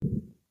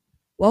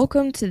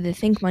Welcome to the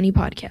Think Money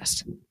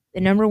Podcast,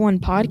 the number one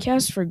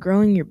podcast for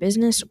growing your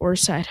business or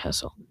side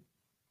hustle.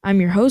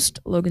 I'm your host,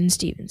 Logan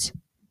Stevens.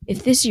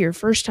 If this is your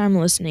first time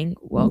listening,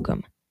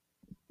 welcome.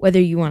 Whether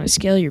you want to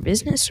scale your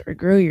business or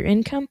grow your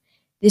income,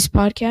 this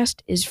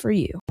podcast is for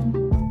you.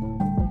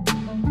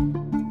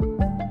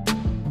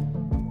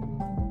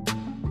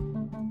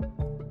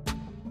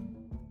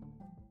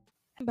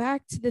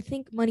 Back to the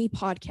Think Money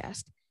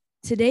Podcast.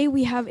 Today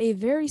we have a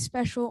very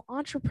special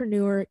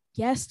entrepreneur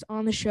guest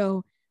on the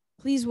show.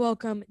 Please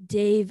welcome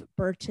Dave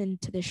Burton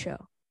to the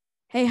show.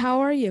 Hey,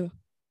 how are you?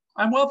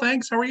 I'm well,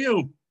 thanks. How are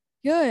you?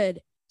 Good.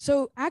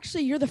 So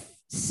actually, you're the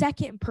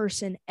second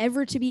person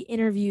ever to be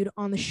interviewed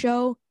on the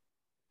show.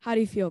 How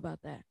do you feel about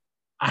that?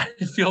 I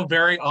feel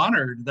very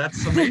honored.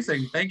 That's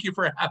amazing. Thank you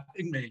for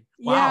having me.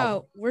 Wow. Yeah,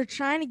 we're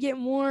trying to get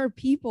more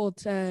people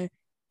to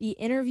be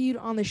interviewed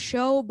on the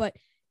show, but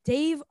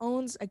Dave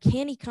owns a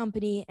candy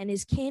company, and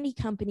his candy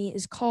company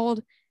is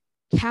called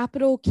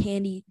Capital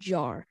Candy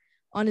Jar.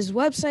 On his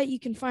website, you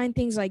can find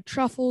things like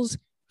truffles,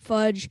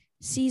 fudge,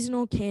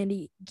 seasonal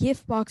candy,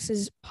 gift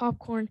boxes,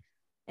 popcorn,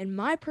 and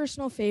my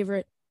personal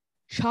favorite,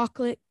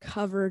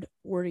 chocolate-covered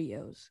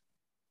Oreos.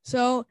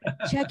 So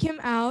check him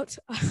out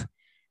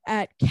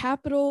at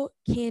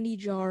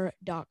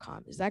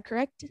capitalcandyjar.com. Is that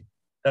correct?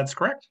 That's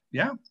correct.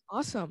 Yeah.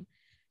 Awesome.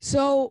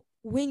 So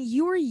when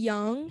you were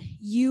young,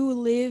 you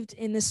lived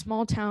in the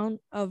small town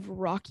of the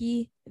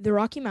Rocky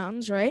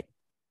Mountains, right?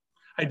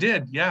 I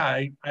did.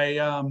 Yeah.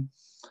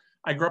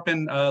 I grew up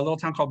in a little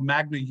town called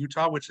Magna,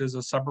 Utah, which is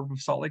a suburb of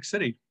Salt Lake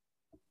City.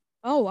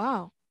 Oh,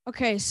 wow.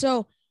 Okay.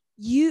 So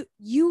you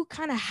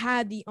kind of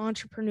had the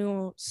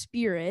entrepreneurial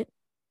spirit,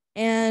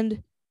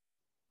 and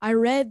I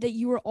read that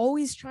you were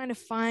always trying to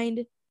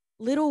find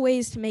little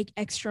ways to make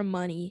extra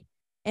money.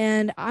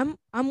 And I'm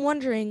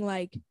wondering,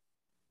 like,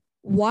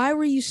 why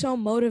were you so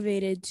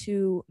motivated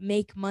to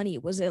make money?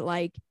 Was it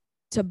like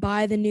to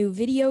buy the new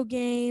video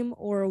game,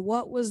 or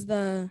what was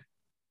the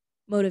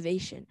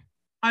motivation?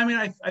 I mean,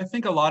 I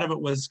think a lot of it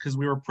was because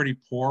we were pretty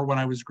poor when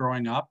I was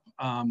growing up.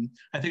 I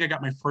think I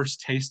got my first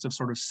taste of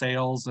sort of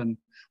sales and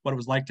what it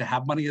was like to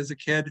have money as a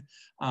kid.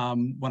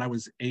 When I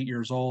was 8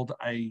 years old,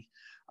 I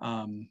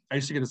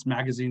used to get this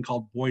magazine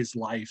called Boy's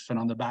Life, and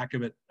on the back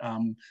of it,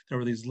 there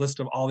were these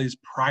list of all these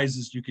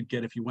prizes you could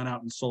get if you went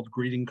out and sold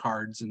greeting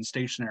cards and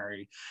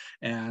stationery.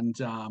 And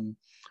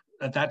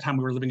at that time,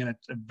 we were living in a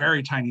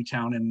very tiny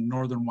town in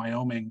northern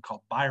Wyoming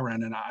called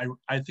Byron, and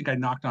I think I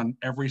knocked on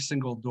every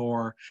single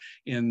door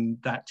in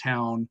that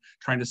town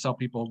trying to sell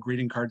people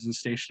greeting cards and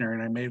stationery,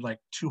 and I made like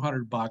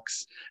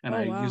 $200, and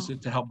I wow. used it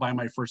to help buy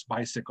my first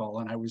bicycle.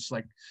 And I was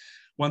like,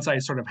 once I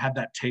sort of had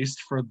that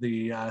taste for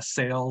the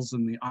sales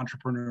and the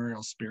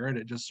entrepreneurial spirit,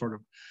 it just sort of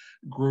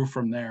grew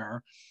from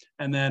there.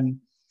 And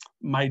then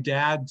my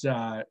dad,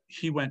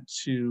 he went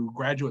to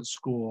graduate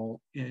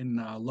school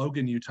in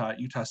Logan, Utah, at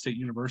Utah State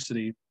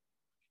University.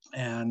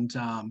 And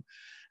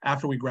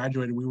after we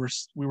graduated, we were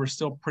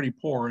still pretty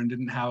poor and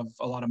didn't have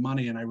a lot of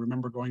money. And I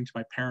remember going to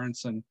my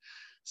parents and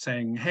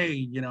saying,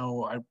 hey,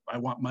 I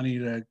want money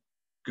to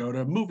go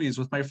to movies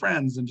with my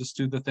friends and just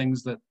do the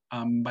things that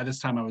by this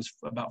time I was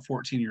about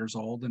 14 years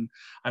old, and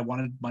I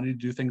wanted money to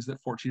do things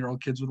that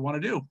 14-year-old kids would want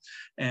to do.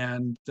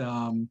 And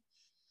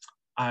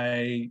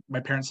my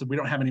parents said, we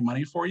don't have any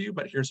money for you,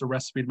 but here's a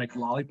recipe to make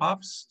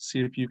lollipops. See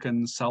if you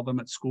can sell them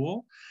at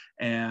school.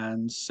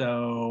 And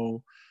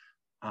so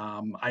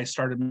I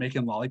started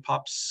making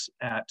lollipops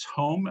at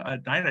home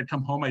at night. I'd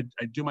come home, I'd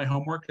do my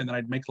homework, and then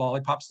I'd make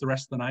lollipops the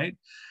rest of the night.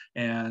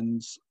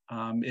 And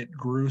it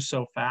grew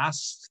so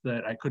fast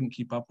that I couldn't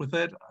keep up with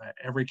it.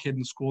 Every kid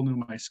in school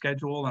knew my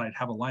schedule, and I'd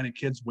have a line of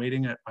kids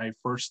waiting at my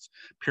first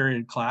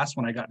period class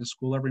when I got to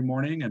school every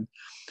morning. And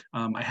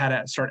I had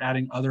to start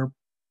adding other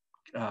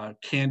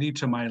candy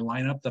to my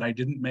lineup that I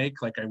didn't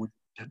make. Like I would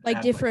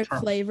Like different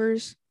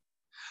flavors.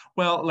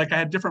 Well, like I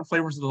had different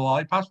flavors of the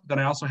lollipops, but then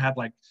I also had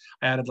I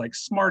added like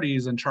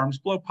Smarties and Charms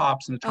Blow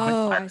Pops and Atomic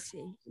Fire. I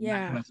see.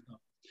 Yeah. Kind of stuff.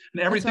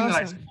 And everything That's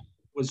that I awesome.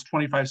 was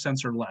 25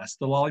 cents or less.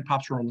 The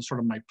lollipops were sort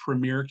of my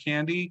premier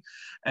candy,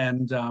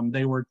 and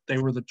they were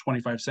the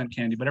 25-cent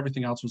candy, but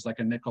everything else was like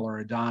a nickel or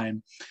a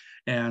dime.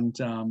 And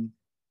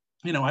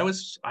I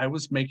was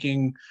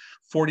making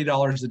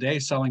 $40 a day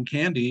selling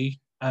candy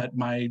at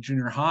my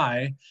junior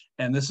high.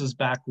 And this is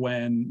back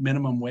when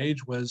minimum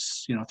wage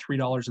was,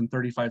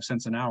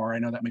 $3.35 an hour. I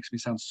know that makes me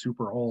sound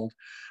super old,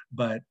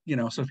 but,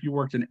 so if you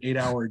worked an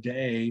 8-hour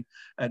day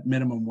at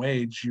minimum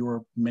wage, you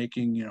were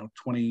making, about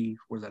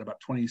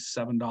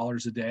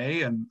 $27 a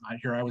day. And I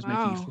was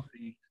making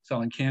 40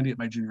 selling candy at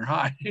my junior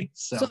high.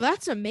 So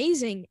that's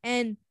amazing.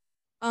 And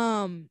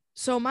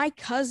so my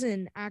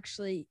cousin,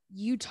 actually,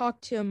 you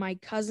talked to my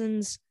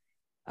cousin's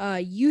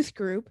youth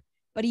group,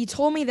 but he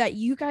told me that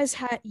you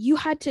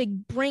had to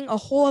bring a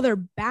whole other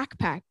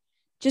backpack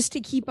just to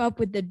keep up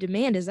with the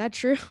demand. Is that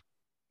true?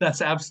 That's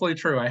absolutely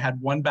true. I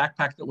had one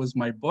backpack that was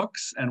my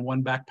books and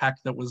one backpack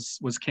that was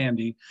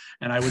candy,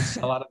 and I would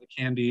sell out of the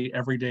candy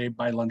every day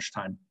by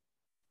lunchtime.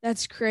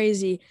 That's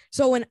crazy.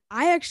 So when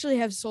I actually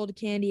have sold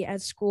candy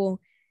at school,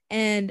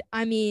 and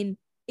I mean,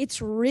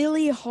 it's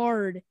really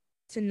hard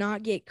to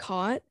not get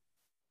caught.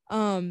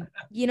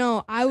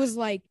 I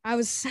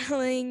was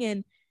selling,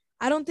 and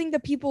I don't think the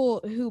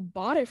people who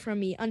bought it from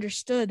me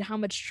understood how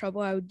much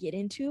trouble I would get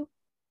into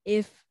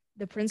if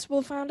the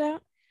principal found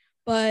out.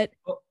 But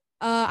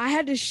I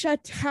had to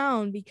shut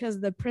down because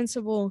the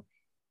principal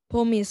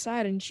pulled me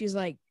aside and she's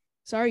like,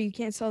 sorry, you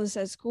can't sell this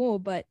at school.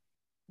 But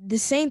the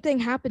same thing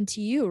happened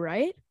to you,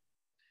 right?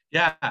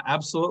 Yeah,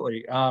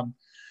 absolutely.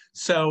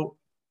 So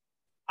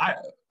I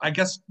I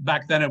guess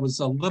back then it was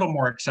a little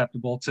more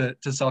acceptable to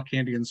sell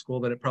candy in school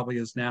than it probably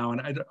is now.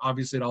 And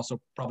obviously it also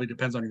probably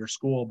depends on your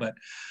school, but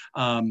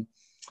um,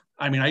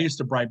 I mean, I used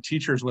to bribe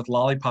teachers with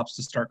lollipops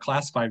to start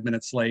class 5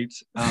 minutes late.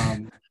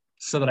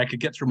 So that I could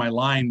get through my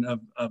line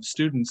of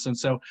students. And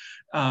so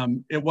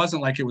it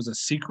wasn't like it was a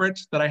secret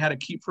that I had to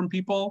keep from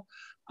people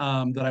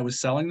that I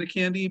was selling the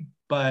candy.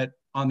 But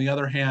on the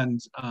other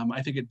hand,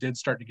 I think it did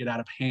start to get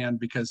out of hand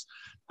because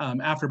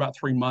after about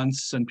 3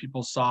 months and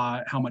people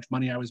saw how much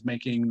money I was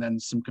making, then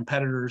some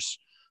competitors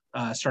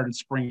started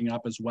springing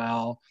up as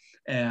well.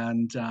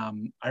 And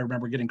I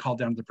remember getting called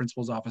down to the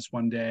principal's office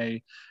one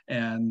day,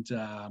 and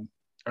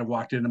I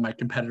walked in and my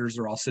competitors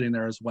are all sitting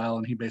there as well.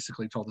 And he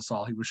basically told us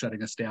all he was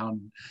shutting us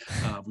down.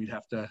 We'd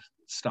have to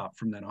stop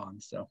from then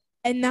on. So.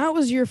 And that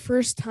was your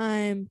first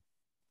time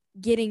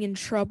getting in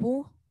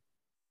trouble?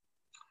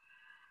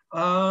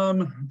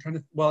 I'm trying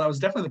to, well, that was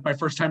definitely my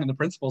first time in the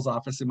principal's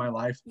office in my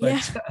life,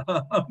 but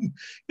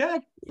yeah,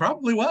 it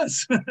probably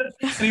was.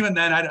 And even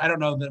then, I don't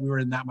know that we were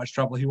in that much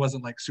trouble. He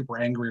wasn't like super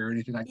angry or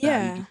anything like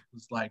that. He just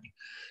was like,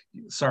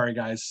 sorry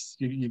guys,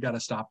 you got to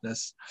stop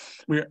this.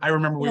 I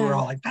remember we were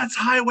all like, that's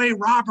highway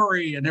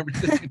robbery and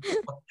everything.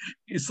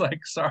 He's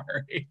like,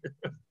 sorry.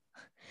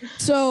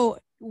 So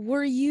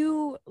were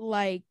you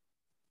like,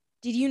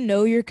 did you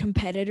know your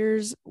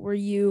competitors? Were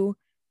you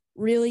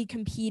really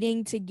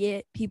competing to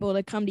get people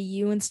to come to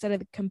you instead of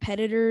the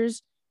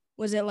competitors?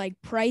 Was it like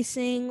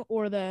pricing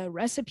or the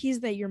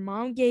recipes that your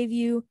mom gave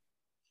you?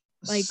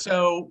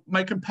 So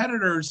my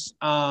competitors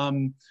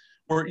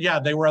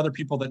they were other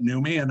people that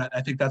knew me, and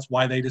I think that's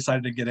why they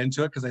decided to get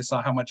into it, because they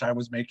saw how much I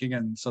was making,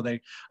 and so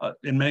they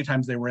and many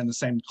times they were in the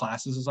same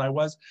classes as I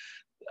was.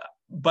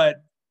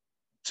 But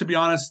to be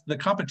honest, the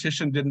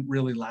competition didn't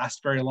really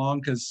last very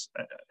long, because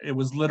it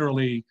was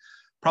literally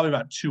probably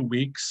about 2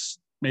 weeks,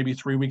 maybe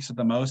 3 weeks at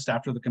the most,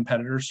 after the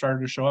competitors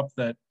started to show up,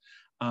 that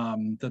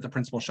the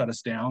principal shut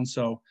us down.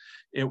 So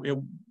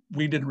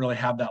we didn't really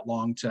have that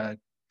long to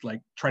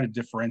like try to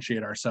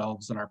differentiate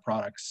ourselves and our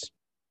products.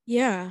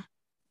 Yeah.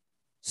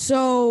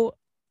 So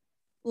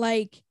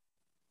like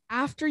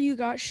after you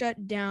got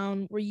shut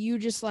down, were you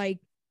just like,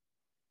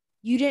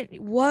 you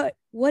didn't, what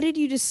did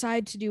you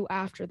decide to do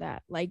after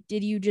that? Like,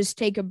 did you just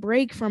take a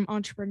break from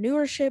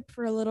entrepreneurship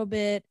for a little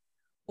bit,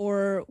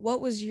 or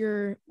what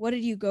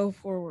did you go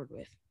forward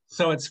with?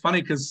 So it's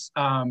funny because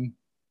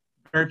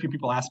very few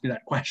people ask me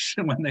that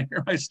question when they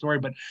hear my story,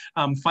 but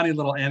funny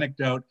little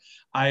anecdote.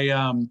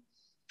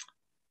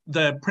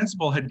 The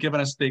principal had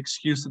given us the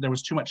excuse that there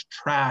was too much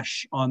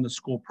trash on the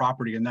school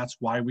property, and that's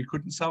why we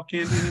couldn't sell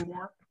candy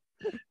anymore.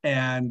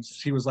 And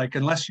he was like,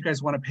 unless you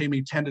guys want to pay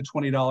me $10 to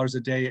 $20 a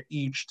day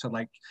each to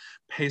like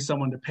pay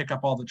someone to pick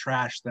up all the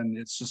trash, then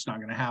it's just not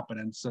going to happen.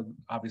 And so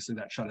obviously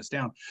that shut us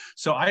down.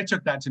 So I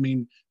took that to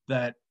mean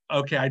that,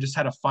 okay, I just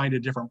had to find a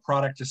different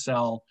product to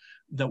sell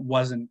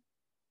that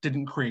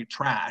didn't create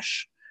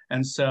trash.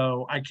 And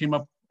so I came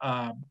up,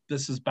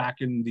 this is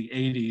back in the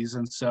 80s.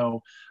 And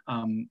so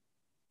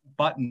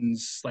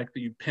buttons like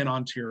that you pin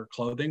onto your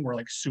clothing were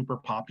like super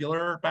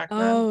popular back then.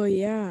 Oh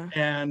yeah.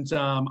 And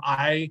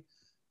I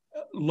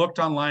looked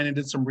online and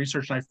did some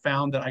research, and I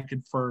found that I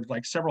could, for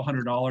like several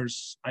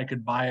 $100s, I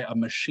could buy a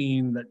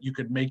machine that you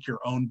could make your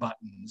own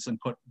buttons and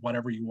put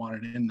whatever you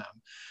wanted in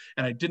them.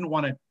 And I didn't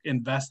want to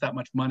invest that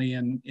much money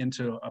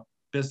into a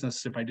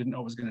business if I didn't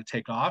know it was going to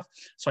take off.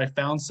 So I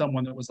found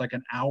someone that was like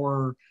an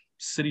hour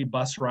city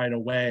bus ride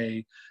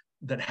away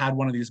that had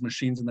one of these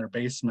machines in their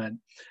basement.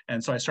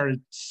 And so I started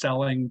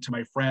selling to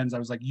my friends. I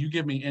was like, you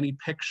give me any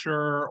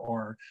picture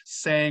or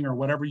saying or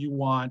whatever you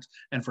want,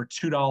 and for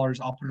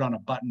 $2, I'll put it on a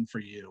button for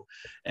you.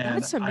 And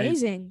that's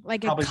amazing.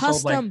 Like a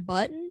custom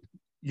button?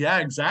 Yeah,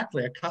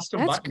 exactly. A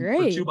custom That's button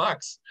great. for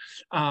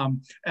 $2.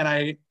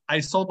 And I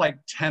sold like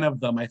 10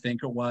 of them, I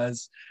think it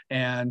was.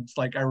 And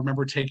like, I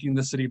remember taking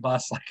the city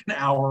bus like an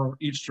hour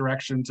each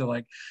direction to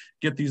like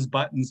get these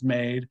buttons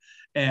made.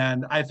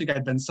 And I think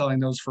I'd been selling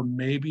those for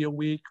maybe a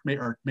week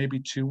or maybe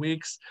 2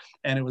 weeks.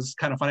 And it was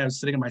kind of funny. I was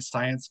sitting in my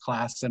science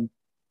class, and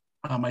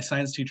my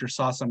science teacher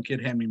saw some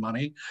kid hand me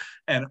money,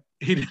 and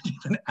he didn't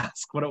even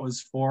ask what it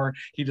was for.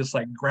 He just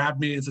like grabbed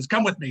me and says,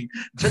 come with me,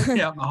 took me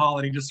out in the hall,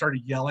 and he just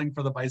started yelling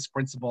for the vice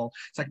principal.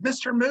 It's like,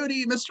 Mr.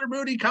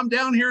 Moody, come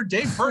down here.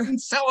 Dave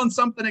Burton's selling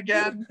something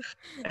again.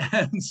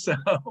 And so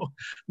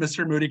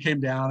Mr. Moody came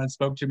down and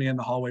spoke to me in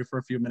the hallway for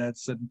a few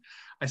minutes. And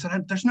I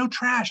said, there's no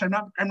trash. I'm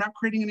not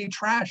creating any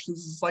trash. This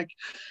is like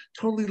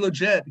totally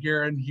legit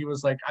here. And he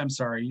was like, I'm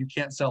sorry, you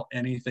can't sell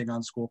anything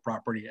on school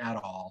property at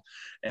all.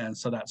 And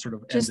so that sort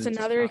of just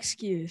another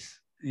excuse.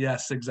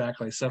 Yes,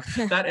 exactly. So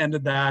that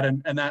ended that,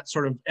 and that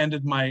sort of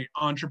ended my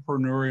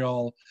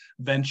entrepreneurial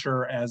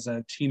venture as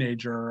a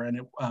teenager.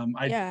 And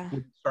I Yeah.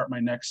 would start my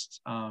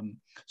next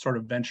sort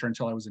of venture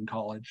until I was in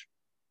college.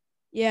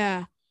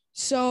 Yeah.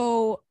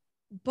 So,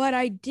 but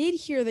I did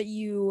hear that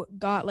you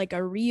got like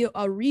a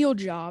real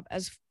job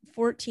as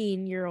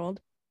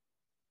 14-year-old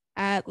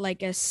at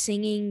like a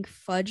singing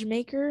fudge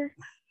maker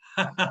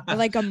at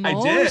like a I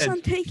mall or did.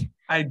 something.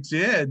 I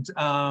did. So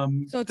tell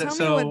me what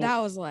So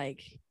that was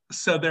like.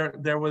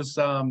 there was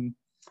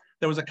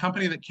a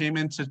company that came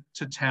into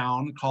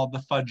town called the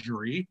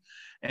Fudgery,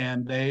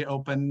 and they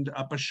opened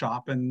up a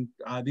shop. And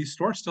these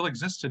stores still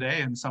exist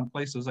today in some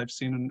places. I've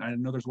seen, I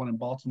know there's one in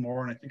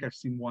Baltimore, and I think I've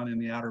seen one in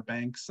the Outer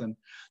Banks and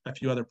a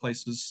few other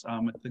places. I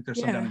think there's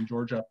some down Yeah. in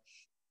Georgia.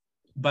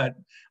 But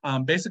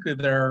basically,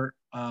 they're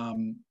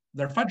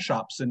fudge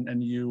shops,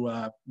 and you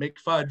make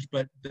fudge,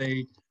 but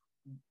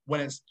when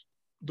it's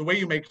the way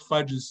you make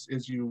fudge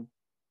is you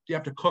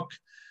have to cook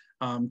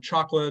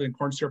chocolate and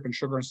corn syrup and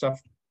sugar and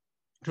stuff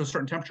to a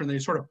certain temperature, and then you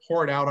sort of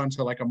pour it out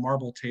onto like a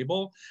marble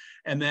table,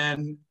 and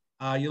then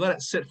you let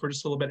it sit for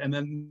just a little bit, and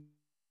then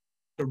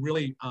to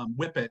really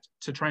whip it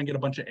to try and get a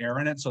bunch of air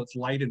in it so it's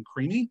light and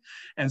creamy.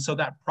 And so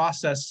that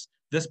process,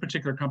 this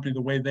particular company,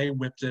 the way they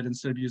whipped it,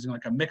 instead of using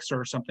like a mixer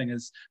or something,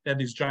 is they had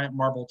these giant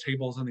marble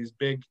tables and these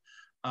big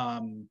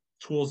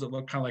tools that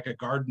look kind of like a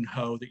garden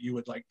hoe that you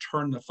would like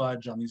turn the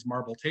fudge on these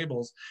marble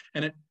tables.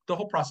 And the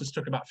whole process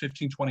took about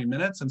 15-20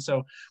 minutes. And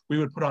so we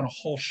would put on a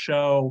whole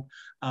show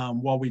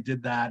while we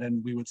did that,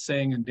 and we would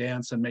sing and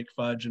dance and make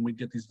fudge, and we'd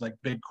get these like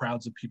big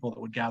crowds of people that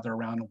would gather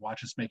around and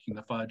watch us making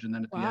the fudge. And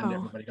then at the end, Wow.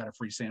 everybody got a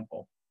free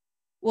sample.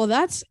 Well,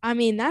 I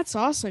mean, that's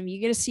awesome. You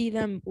get to see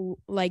them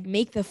like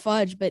make the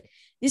fudge, but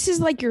this is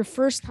like your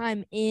first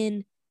time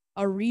in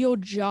a real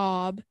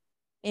job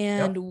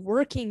and Yep.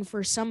 working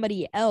for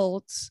somebody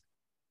else.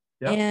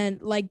 Yep.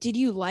 And like, did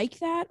you like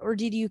that, or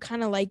did you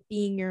kind of like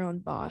being your own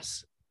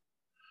boss?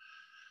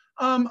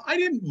 I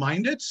didn't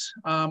mind it.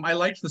 I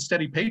liked the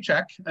steady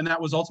paycheck, and that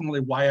was ultimately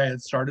why I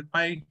had started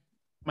my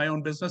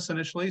own business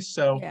initially.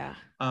 So Yeah.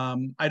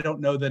 I don't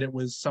know that it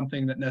was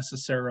something that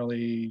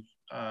necessarily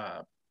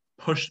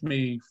pushed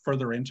me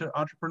further into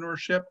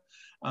entrepreneurship,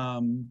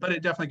 but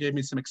it definitely gave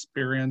me some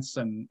experience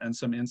and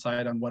some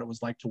insight on what it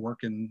was like to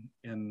work in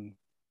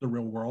the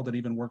real world, and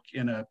even work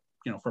in a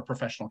for a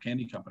professional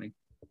candy company.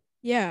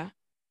 Yeah.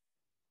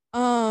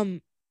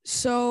 Um,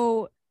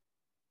 so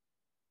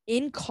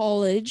in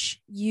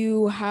college,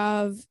 you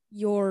have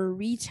your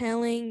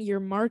retailing, your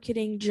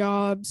marketing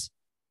jobs,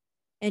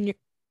 and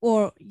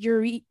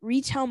your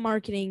retail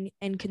marketing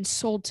and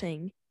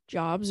consulting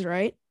jobs,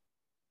 right?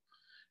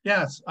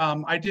 Yes,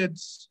 I did.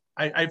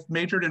 I've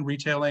majored in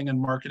retailing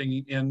and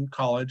marketing in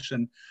college,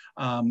 and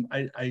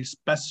I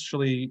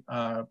especially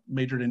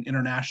majored in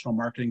international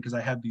marketing because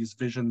I had these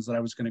visions that I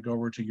was going to go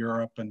over to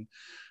Europe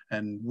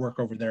and work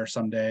over there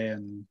someday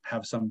and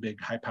have some big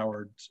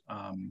high-powered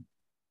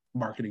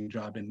marketing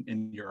job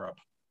in Europe.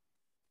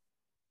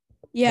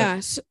 But Yeah.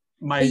 So,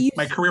 but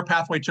my career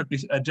pathway took me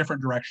a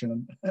different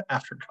direction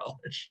after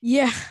college.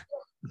 yeah,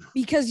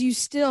 because you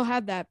still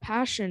had that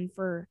passion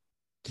for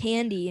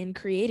candy and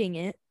creating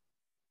it.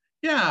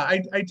 Yeah,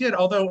 I did.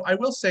 Although I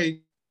will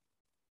say,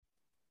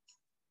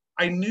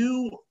 I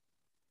knew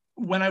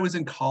when I was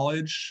in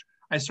college,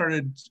 I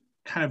started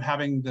kind of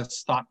having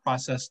this thought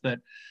process that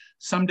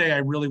someday I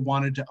really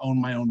wanted to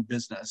own my own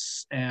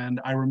business.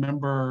 And I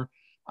remember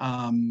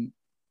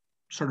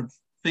sort of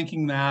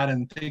thinking that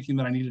and thinking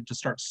that I needed to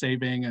start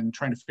saving and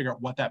trying to figure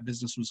out what that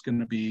business was going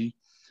to be.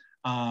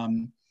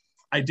 Um,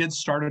 I did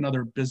start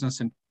another business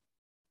in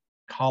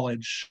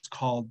college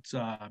called,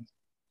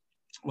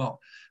 well,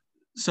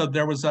 so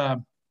there was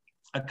a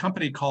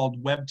company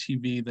called Web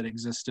TV that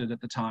existed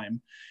at the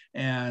time,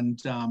 and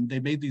they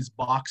made these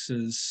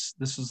boxes.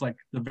 This is like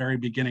the very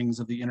beginnings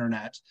of the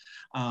internet.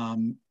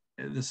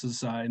 This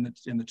is in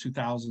the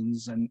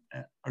 2000s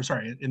or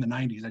sorry, in the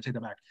 90s. I take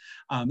that back.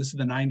 This is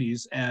the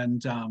 90s,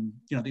 and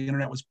the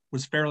internet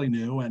was fairly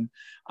new, and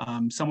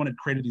someone had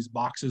created these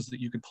boxes that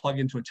you could plug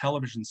into a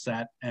television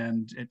set,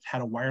 and it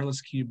had a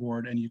wireless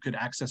keyboard, and you could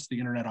access the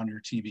internet on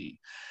your TV.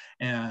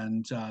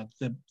 And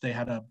they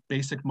had a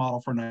basic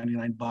model for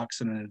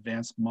 $99 and an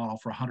advanced model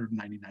for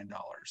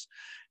 $199.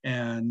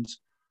 And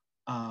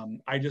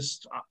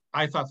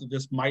I thought that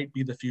this might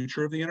be the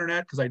future of the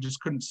internet because I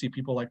just couldn't see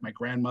people like my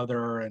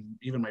grandmother and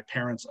even my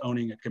parents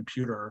owning a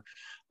computer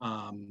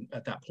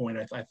at that point.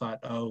 I thought,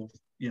 oh,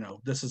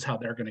 this is how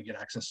they're going to get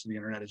access to the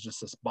internet, is just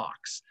this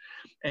box.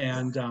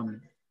 And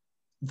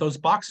those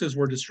boxes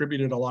were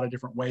distributed a lot of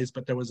different ways,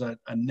 but there was a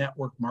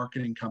network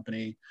marketing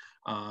company.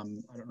 I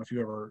don't know if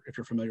you're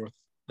familiar with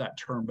that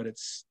term, but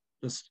it's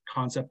this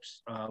concept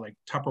like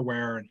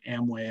Tupperware and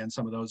Amway, and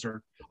some of those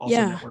are also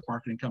Yeah. network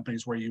marketing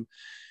companies where you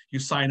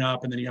sign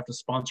up and then you have to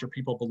sponsor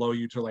people below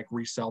you to like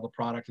resell the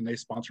product, and they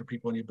sponsor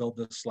people, and you build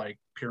this like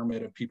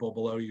pyramid of people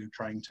below you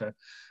trying to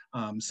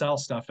sell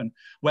stuff. And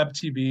Web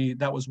TV,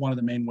 that was one of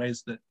the main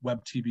ways that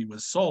Web TV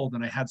was sold.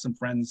 And I had some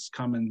friends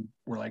come and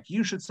were like,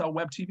 you should sell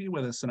Web TV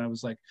with us. And I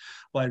was like,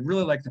 well, I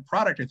really like the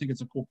product. I think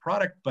it's a cool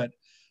product, but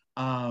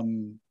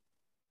I'm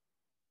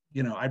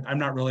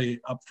not really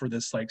up for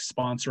this like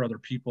sponsor other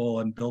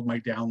people and build my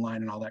downline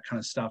and all that kind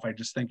of stuff. I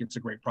just think it's a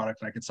great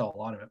product and I could sell a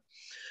lot of it.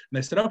 And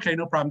they said, okay,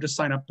 no problem, just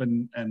sign up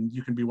and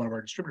you can be one of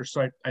our distributors.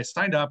 So I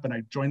signed up and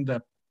I joined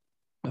the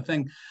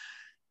thing.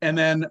 And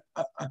then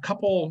a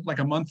couple, like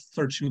a month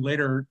or two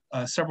later,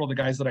 several of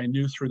the guys that I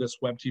knew through this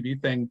web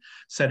TV thing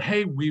said,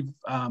 hey, we've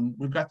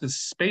got this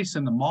space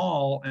in the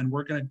mall and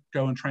we're going to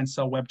go and try and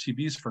sell web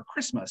TVs for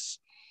Christmas.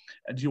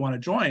 Do you want to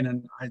join?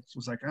 And I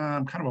was like,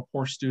 I'm kind of a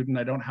poor student.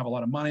 I don't have a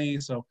lot of money.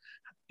 So,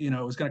 it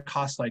was going to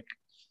cost like,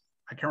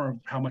 I can't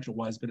remember how much it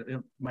was, but it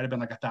might've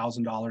been like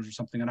 $1,000 or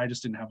something. And I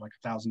just didn't have like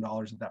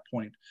 $1,000 at that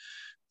point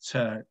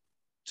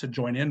to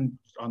join in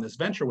on this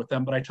venture with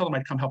them, but I told them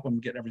I'd come help them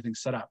get everything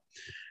set up.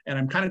 And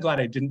I'm kind of glad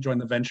I didn't join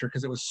the venture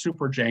because it was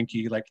super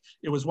janky. Like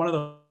it was one of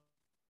the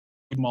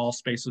mall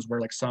spaces where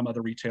like some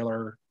other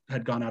retailer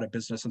had gone out of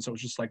business. And so it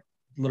was just like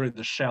literally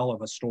the shell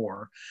of a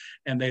store.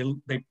 And they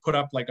put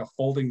up like a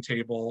folding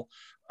table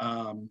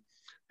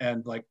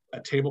and like a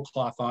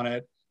tablecloth on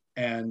it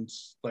and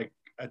like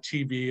a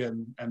TV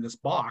and this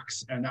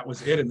box, and that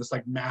was it in this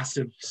like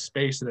massive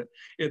space. And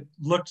it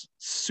looked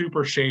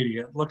super shady.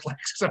 It looked like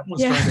someone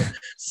was trying to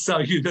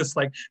sell you this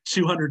like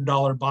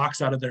 $200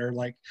 box out of their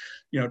like,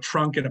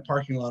 trunk in a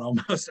parking lot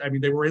almost. I mean,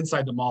 they were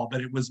inside the mall,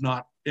 but it was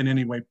not in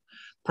any way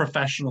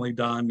professionally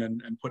done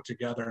and put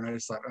together. And I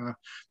just thought,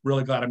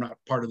 really glad I'm not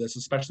part of this,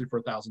 especially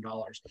for $1,000.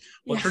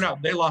 Well, it turned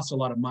out they lost a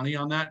lot of money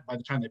on that by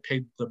the time they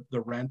paid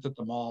the rent that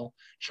the mall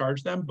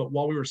charged them. But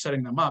while we were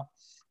setting them up,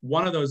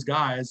 one of those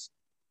guys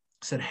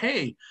said,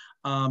 hey,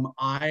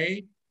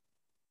 I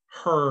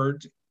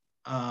heard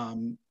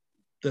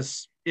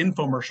this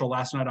infomercial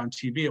last night on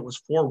TV. It was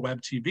for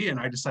web TV and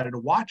I decided to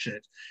watch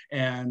it.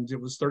 And it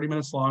was 30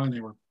 minutes long and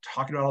they were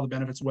talking about all the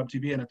benefits of web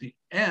TV. And at the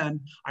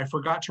end, I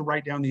forgot to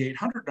write down the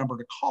 800 number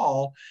to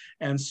call.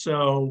 And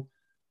so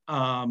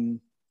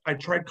I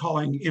tried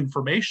calling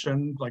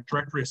information like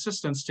directory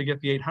assistance to get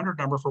the 800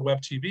 number for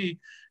web TV.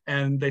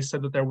 And they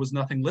said that there was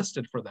nothing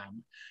listed for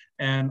them.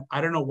 And I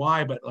don't know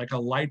why, but like a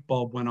light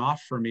bulb went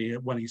off for me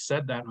when he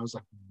said that. And I was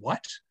like,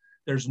 what?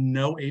 There's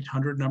no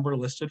 800 number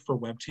listed for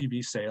web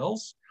TV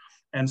sales.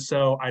 And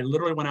so I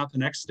literally went out the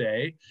next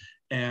day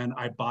and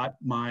I bought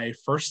my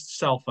first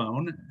cell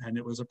phone, and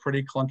it was a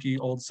pretty clunky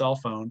old cell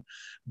phone,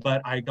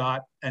 but I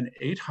got an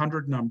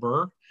 800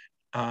 number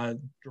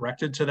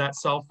directed to that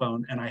cell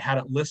phone, and I had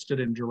it listed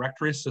in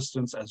directory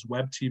assistance as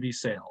web TV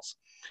sales.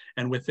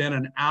 And within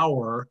an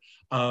hour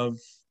of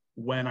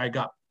when I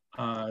got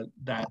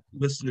that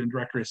listed in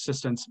directory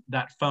assistance,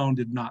 that phone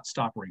did not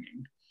stop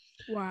ringing.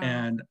 Wow.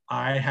 And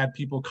I had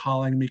people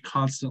calling me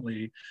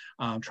constantly,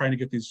 trying to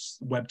get these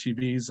web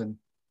TVs, and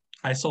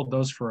I sold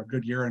those for a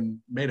good year and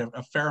made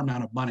a fair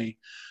amount of money.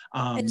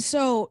 And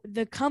so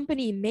the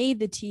company made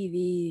the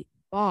TV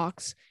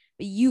box,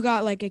 but you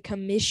got like a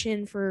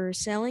commission for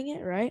selling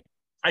it, right?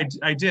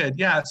 I did,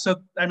 yeah. So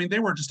I mean, they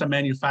were just a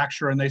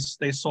manufacturer, and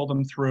they sold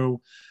them through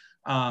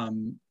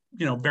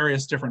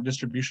various different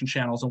distribution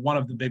channels. And one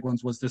of the big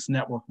ones was this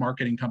network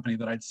marketing company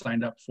that I'd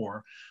signed up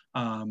for.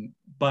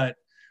 But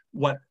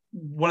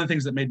one of the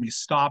things that made me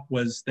stop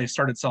was they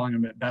started selling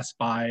them at Best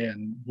Buy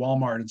and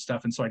Walmart and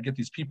stuff. And so I'd get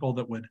these people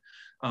that would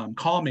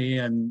call me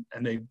and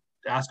they'd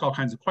ask all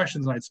kinds of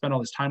questions, and I'd spend all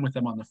this time with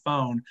them on the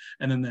phone.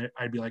 And then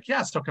I'd be like,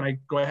 yeah, so can I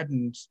go ahead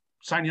and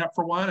sign you up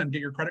for one and get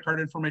your credit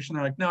card information?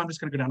 They're like, no, I'm just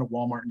going to go down to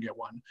Walmart and get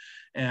one.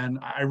 And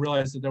I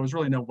realized that there was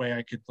really no way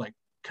I could like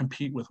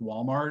compete with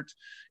Walmart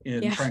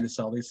in trying to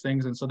sell these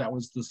things. And so that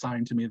was the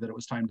sign to me that it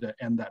was time to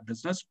end that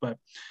business. But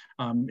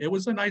it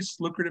was a nice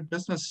lucrative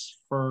business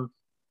for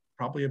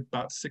probably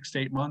about 6 to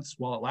 8 months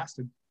while it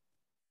lasted.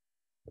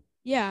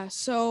 Yeah.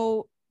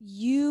 So did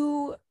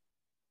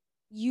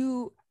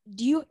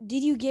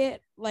you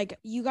get like,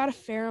 you got a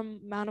fair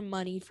amount of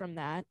money from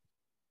that,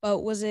 but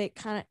was it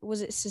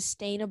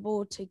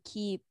sustainable to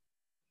keep,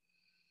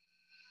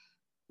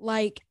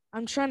 like,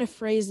 I'm trying to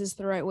phrase this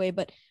the right way,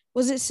 but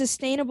was it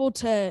sustainable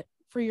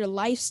for your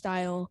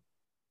lifestyle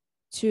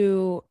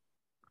to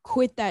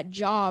quit that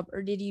job,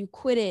 or did you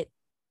quit it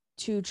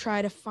to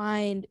try to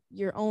find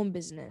your own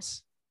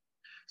business?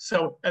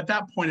 So at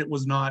that point, it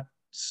was not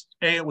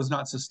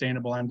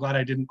sustainable. I'm glad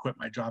I didn't quit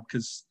my job,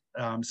 because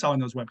selling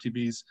those web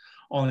TVs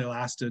only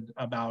lasted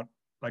about,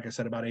 like I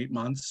said, about 8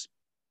 months.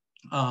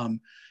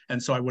 And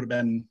so I would have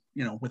been,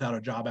 without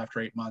a job after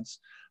 8 months.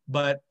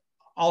 But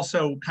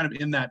also kind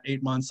of in that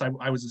 8 months,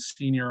 I was a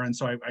senior. And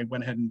so I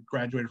went ahead and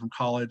graduated from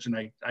college, and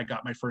I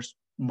got my first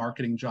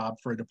marketing job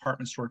for a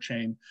department store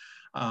chain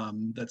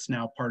that's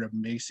now part of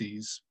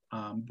Macy's.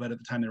 But at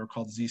the time they were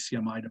called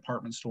ZCMI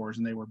Department Stores,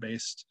 and they were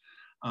based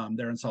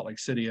there in Salt Lake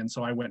City. And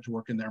so I went to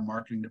work in their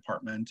marketing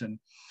department and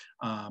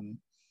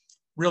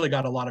really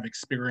got a lot of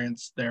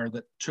experience there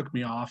that took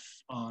me off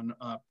on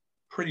a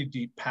pretty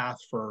deep path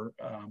for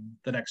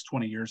the next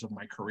 20 years of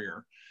my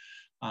career.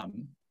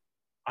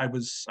 I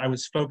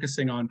was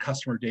focusing on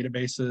customer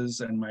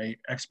databases, and my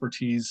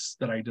expertise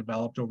that I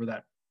developed over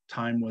that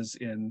time was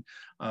in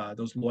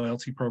those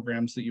loyalty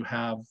programs that you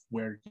have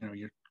where,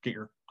 you get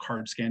your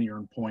card scan, you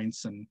earn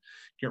points and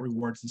get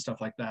rewards and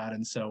stuff like that.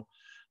 And so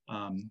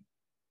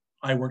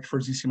I worked for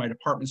ZCMI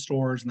department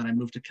stores, and then I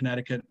moved to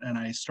Connecticut and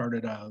I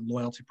started a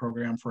loyalty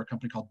program for a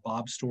company called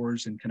Bob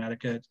Stores in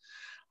Connecticut.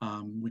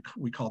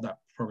 We called that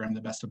program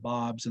the Best of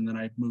Bob's. And then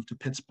I moved to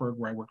Pittsburgh,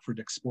 where I worked for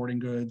Dick's Sporting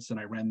Goods, and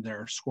I ran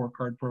their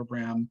scorecard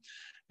program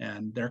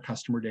and their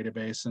customer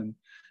database, and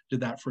did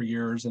that for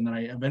years. And then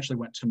I eventually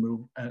went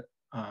to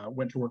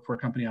work for a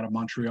company out of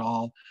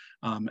Montreal,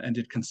 and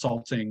did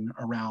consulting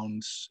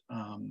around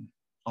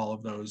all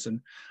of those.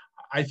 And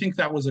I think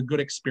that was a good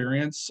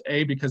experience,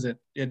 because it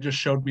just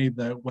showed me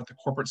what the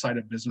corporate side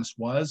of business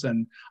was.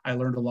 And I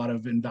learned a lot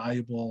of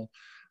invaluable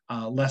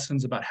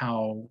lessons about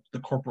how the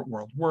corporate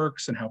world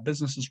works and how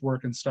businesses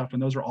work and stuff.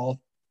 And those are all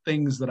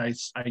things that I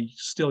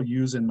still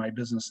use in my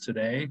business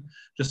today,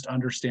 just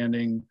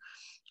understanding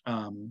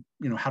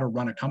how to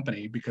run a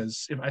company.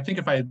 Because if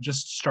I had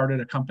just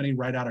started a company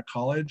right out of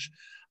college,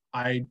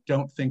 I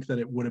don't think that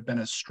it would have been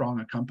as strong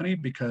a company,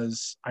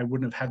 because I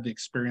wouldn't have had the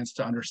experience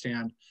to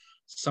understand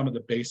some of the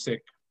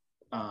basic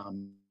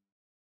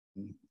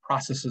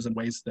processes and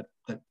ways that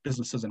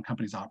businesses and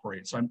companies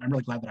operate. So I'm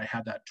really glad that I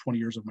had that 20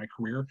 years of my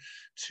career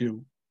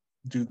to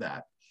do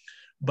that.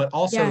 But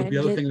also the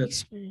other thing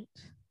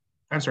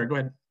I'm sorry, go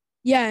ahead.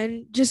 Yeah,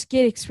 and just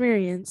get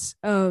experience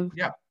of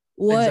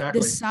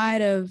the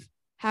side of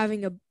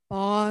having a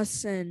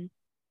boss and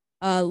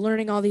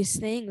learning all these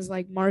things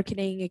like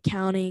marketing,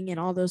 accounting, and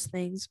all those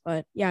things.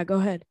 But yeah, go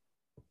ahead.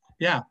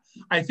 Yeah,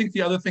 I think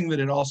the other thing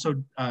that it also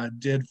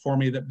did for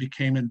me that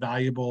became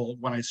invaluable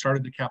when I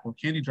started the Capital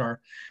Candy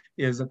Jar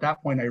is, at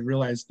that point I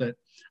realized that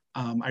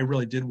I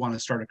really did want to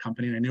start a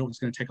company, and I knew it was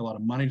going to take a lot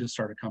of money to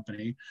start a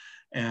company.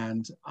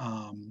 And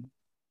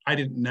I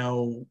didn't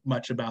know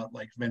much about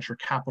like venture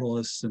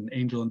capitalists and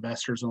angel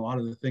investors and a lot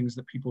of the things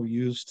that people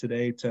use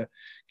today to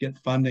get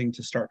funding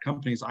to start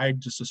companies. I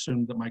just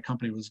assumed that my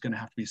company was going to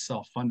have to be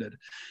self-funded.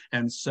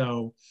 And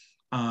so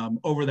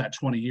over that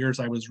 20 years,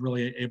 I was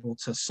really able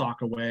to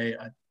sock away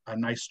a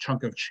nice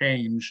chunk of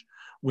change,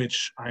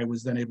 which I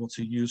was then able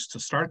to use to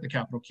start the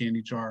Capital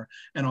Candy Jar,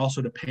 and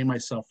also to pay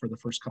myself for the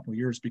first couple of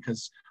years,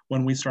 because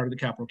when we started the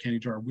Capital Candy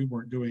Jar, we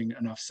weren't doing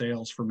enough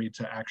sales for me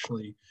to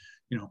actually,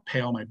 pay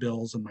all my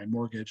bills and my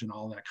mortgage and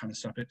all that kind of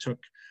stuff. It took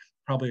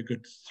probably a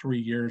good 3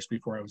 years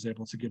before I was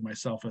able to give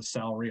myself a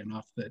salary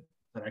enough that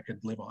I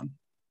could live on.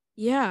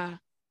 Yeah.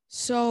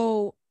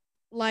 So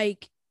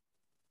like,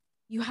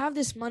 you have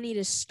this money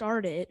to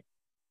start it,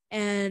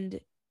 and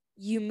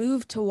you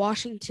moved to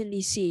Washington,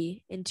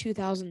 D.C. in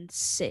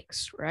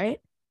 2006, right?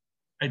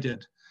 I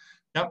did.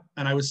 Yep.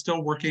 And I was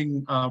still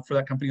working for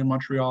that company in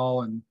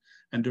Montreal and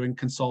doing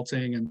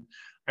consulting, and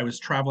I was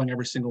traveling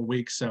every single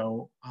week.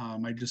 So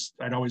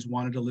I'd always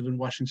wanted to live in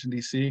Washington,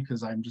 D.C.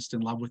 because I'm just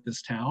in love with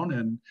this town,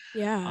 and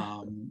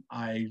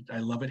I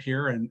love it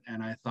here. And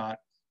I thought,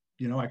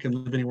 I can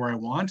live anywhere I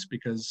want,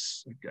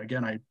 because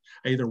again, I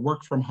either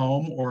work from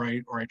home or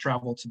I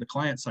travel to the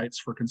client sites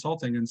for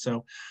consulting. And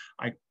so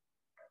I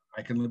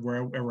can live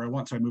wherever I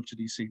want. So I moved to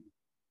DC.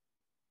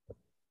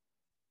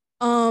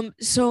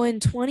 So in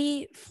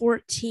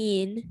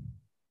 2014,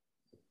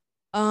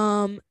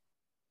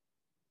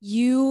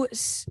 you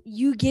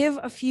give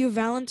a few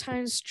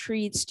Valentine's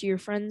treats to your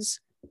friends,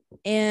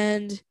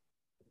 and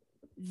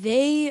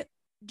they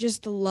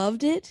just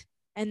loved it.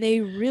 And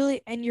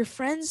and your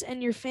friends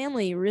and your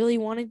family really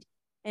wanted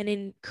and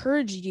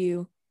encouraged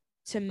you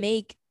to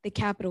make the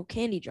Capital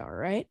Candy Jar,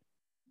 right?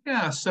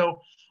 Yeah. So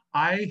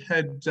I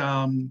had,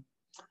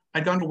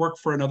 I'd gone to work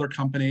for another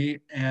company,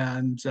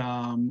 and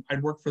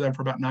I'd worked for them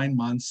for about 9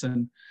 months.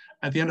 And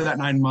at the end of that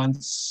 9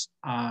 months,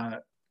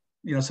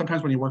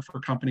 sometimes when you work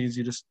for companies,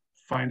 you just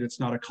find it's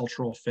not a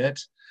cultural fit.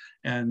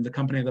 And the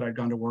company that I'd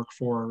gone to work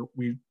for,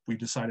 we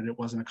decided it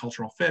wasn't a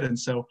cultural fit. And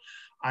so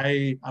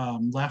I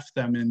left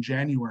them in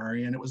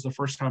January, and it was the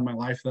first time in my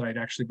life that I'd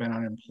actually been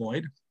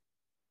unemployed,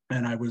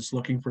 and I was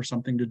looking for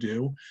something to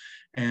do.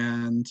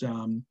 And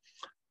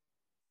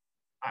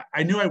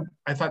I knew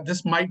I thought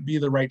this might be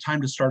the right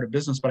time to start a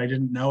business, but I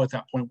didn't know at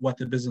that point what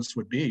the business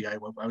would be. I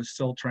was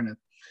still trying to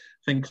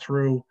think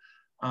through,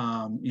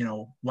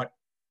 what,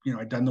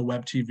 I'd done the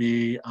web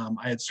TV.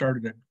 I had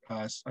started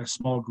a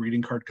small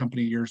greeting card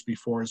company years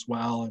before as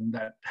well, and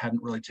that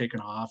hadn't really taken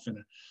off.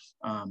 And,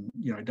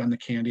 I'd done the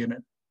candy, and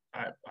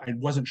I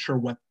wasn't sure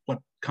what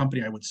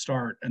company I would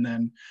start. And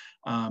then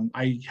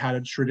I had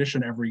a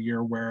tradition every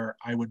year where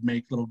I would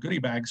make little goodie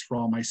bags for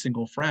all my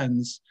single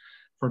friends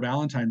for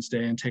Valentine's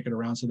Day and take it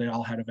around so they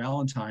all had a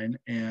Valentine.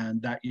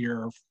 And that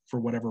year, for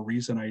whatever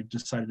reason, I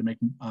decided to make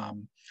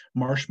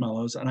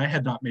marshmallows. And I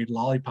had not made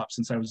lollipops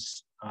since I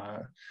was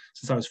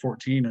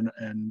 14,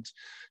 and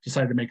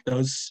decided to make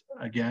those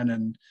again.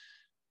 And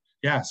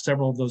yeah,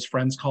 several of those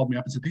friends called me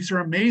up and said, "These are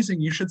amazing.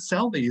 You should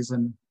sell these."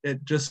 And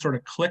it just sort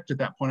of clicked at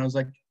that point. I was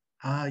like,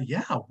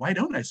 yeah, why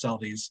don't I sell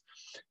these?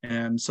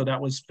 And so that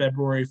was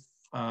February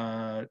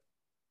of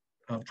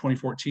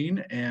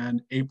 2014,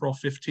 and April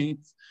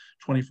 15th,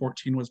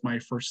 2014 was my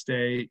first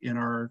day in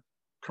our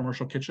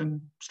commercial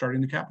kitchen starting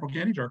the Capital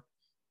Candy Jar.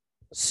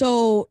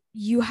 So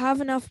you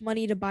have enough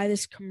money to buy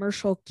this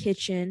commercial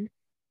kitchen,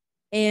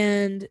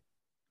 And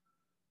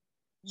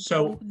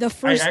So the I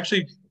first,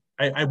 actually,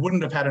 I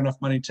wouldn't have had enough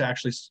money to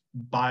actually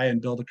buy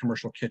and build a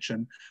commercial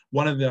kitchen.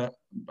 I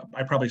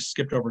probably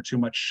skipped over too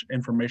much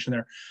information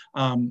there.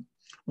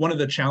 One of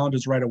the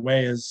challenges right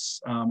away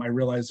is I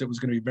realized it was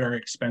going to be very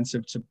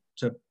expensive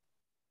to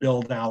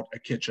build out a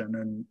kitchen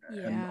and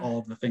yeah. all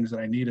of the things that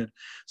I needed.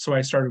 So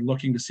I started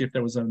looking to see if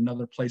there was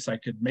another place I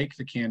could make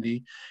the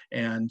candy.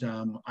 And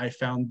I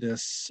found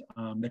this,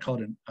 they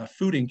call it a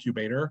food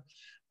incubator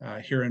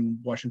here in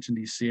Washington,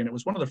 D.C. And it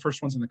was one of the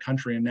first ones in the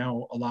country. And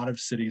now a lot of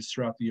cities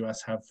throughout the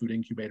U.S. have food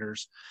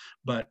incubators.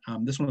 But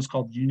this one was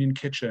called Union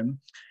Kitchen.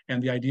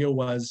 And the idea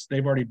was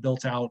they've already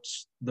built out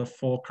the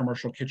full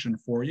commercial kitchen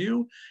for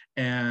you.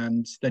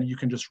 And then you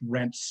can just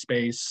rent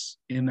space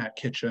in that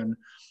kitchen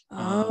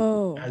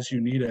Oh, as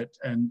you need it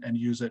and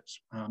use it.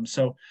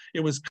 So it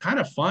was kind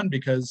of fun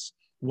because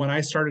when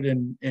I started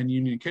in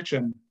Union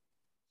Kitchen,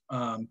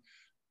 um,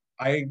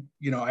 I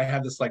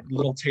had this like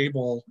little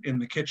table in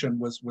the kitchen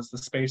was the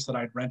space that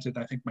I'd rented.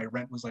 I think my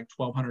rent was like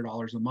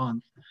 $1,200 a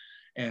month,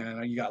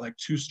 and you got like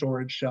 2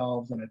 storage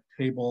shelves and a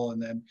table,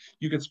 and then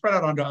you could spread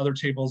out onto other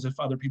tables if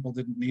other people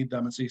didn't need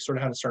them. And so you sort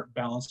of had to start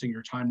balancing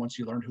your time once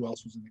you learned who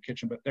else was in the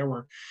kitchen. But there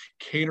were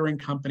catering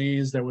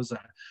companies, there was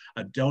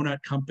a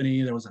donut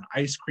company, there was an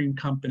ice cream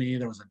company,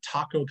 there was a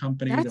taco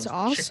company, there that's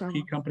was a chickpea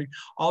awesome. company,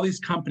 all these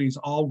companies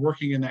all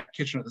working in that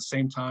kitchen at the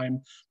same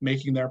time,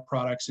 making their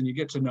products, and you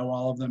get to know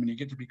all of them and you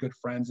get to be good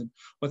friends. And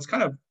what's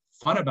kind of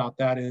fun about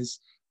that is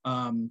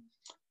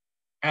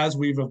as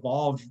we've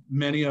evolved,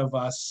 many of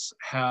us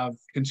have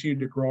continued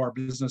to grow our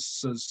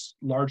businesses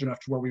large enough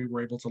to where we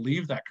were able to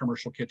leave that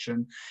commercial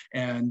kitchen.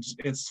 And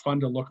it's fun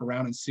to look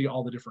around and see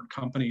all the different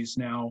companies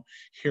now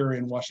here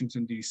in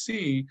Washington,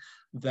 D.C.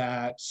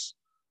 that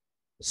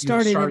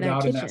Started in started that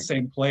out in that kitchen.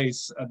 same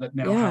place that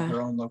now have Yeah.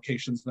 their own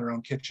locations, their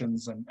own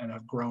kitchens, and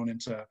have grown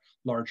into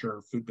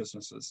larger food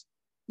businesses.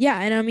 Yeah.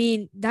 And I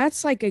mean,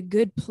 that's like a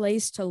good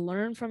place to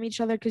learn from each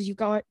other because you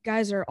got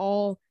guys are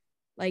all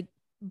like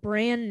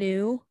brand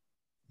new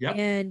Yep.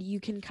 and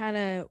you can kind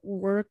of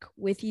work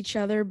with each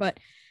other. But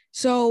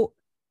so,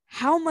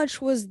 how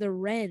much was the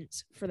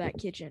rent for that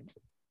kitchen?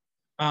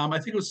 I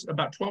think it was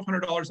about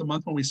 $1,200 a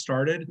month when we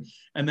started,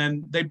 and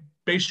then they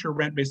base your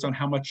rent based on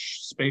how much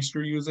space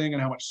you're using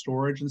and how much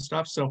storage and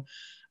stuff. So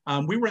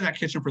we were in that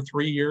kitchen for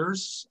 3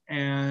 years,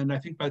 and I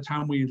think by the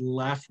time we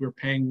left, we were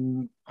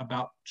paying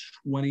about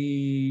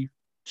 $2,200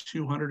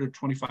 to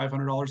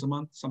 $2,500 a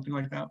month, something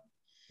like that.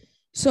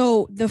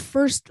 So the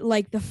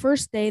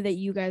first day that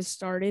you guys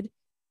started,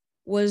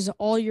 was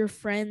all your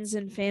friends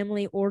and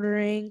family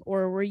ordering,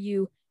 or were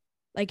you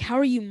like, how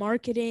are you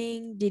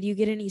marketing? Did you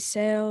get any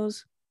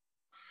sales?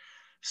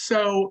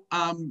 So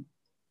when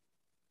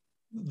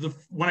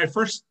I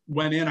first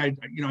went in, I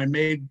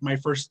made my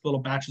first little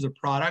batches of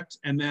product,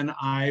 and then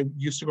I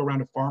used to go around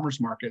to farmers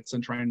markets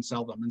and try and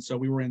sell them. And so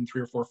we were in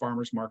 3 or 4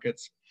 farmers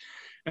markets,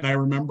 and I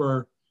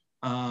remember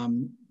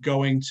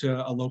going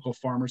to a local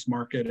farmers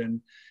market and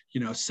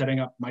setting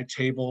up my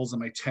tables and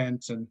my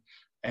tent and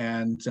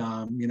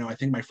I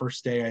think my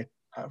first day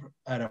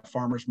at a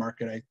farmers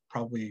market, I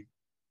probably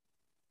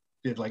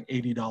did like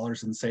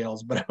 $80 in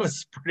sales, but I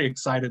was pretty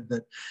excited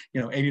that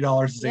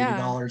 $80 is Yeah.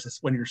 $80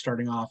 when you're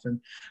starting off and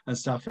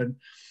stuff. And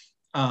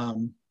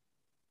um,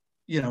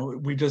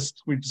 we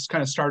just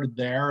kind of started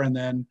there, and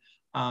then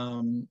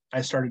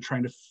I started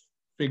trying to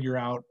figure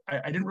out.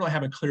 I didn't really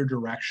have a clear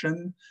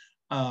direction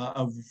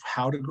of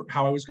how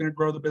I was going to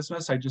grow the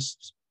business. I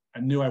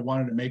knew I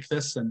wanted to make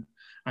this, and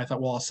I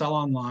thought, well, I'll sell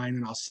online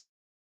and I'll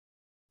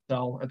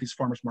sell at these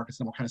farmers markets,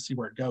 and we'll kind of see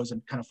where it goes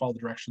and kind of follow the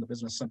direction of the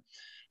business. And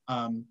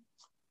um,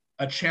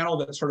 a channel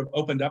that sort of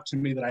opened up to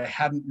me that I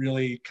hadn't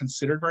really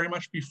considered very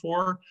much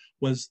before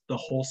was the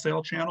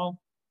wholesale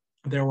channel.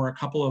 There were a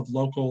couple of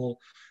local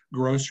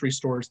grocery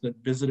stores that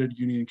visited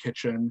Union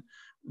Kitchen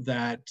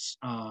that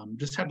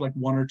just had like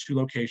 1 or 2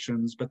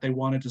 locations, but they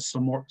wanted to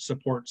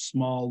support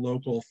small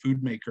local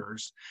food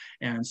makers.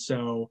 And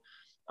so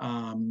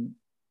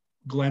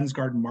Glenn's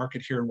Garden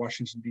Market here in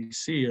Washington,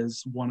 D.C.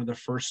 is one of the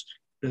first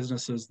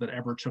businesses that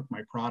ever took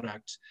my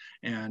product.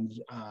 And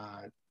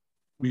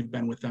we've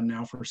been with them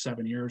now for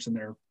 7 years, and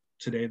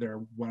they're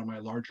one of my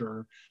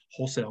larger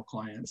wholesale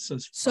clients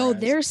as far So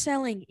as. they're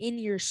selling in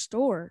your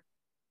store.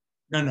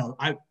 No,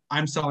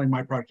 I'm selling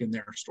my product in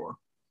their store.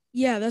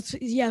 Yeah, that's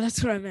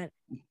what I meant.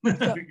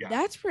 So Yeah,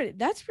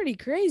 that's pretty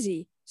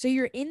crazy. So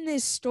you're in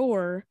this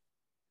store,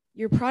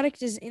 your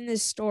product is in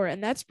this store,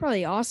 and that's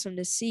probably awesome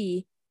to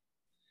see.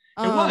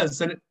 it Um,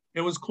 was, and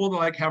it was cool to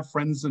like have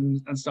friends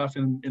and stuff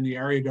in the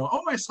area go,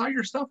 oh, I saw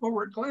your stuff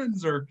over at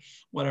Glenn's or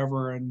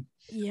whatever. And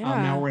now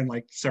yeah. we're in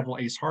like several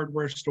Ace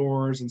Hardware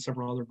stores and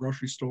several other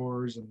grocery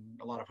stores and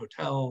a lot of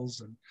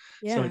hotels, and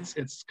so Yeah.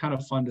 it's kind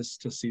of fun to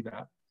see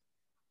that.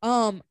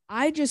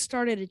 I just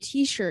started a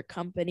t-shirt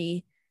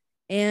company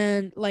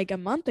and like a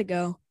month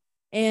ago.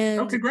 Oh,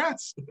 And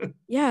congrats!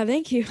 yeah,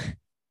 thank you.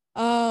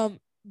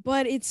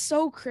 But it's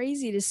so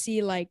crazy to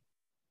see like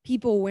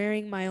people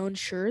wearing my own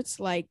shirts.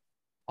 Like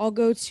I'll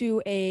go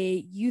to a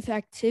youth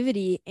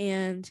activity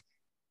and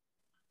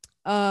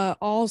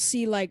I'll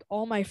see like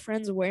all my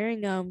friends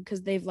wearing them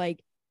because they've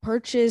like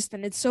purchased,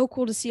 and it's so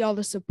cool to see all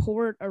the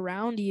support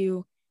around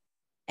you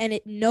and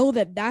it know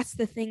that that's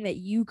the thing that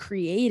you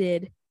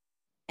created,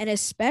 and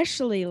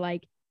especially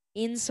like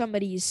in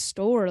somebody's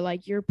store,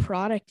 like your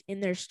product in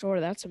their store.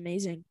 That's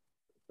amazing.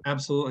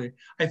 Absolutely.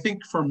 I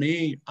think for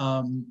me,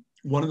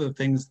 one of the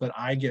things that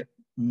I get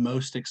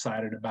most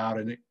excited about,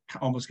 and it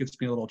almost gets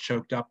me a little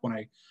choked up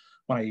when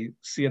I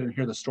see it and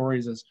hear the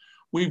stories, is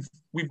we've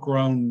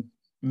grown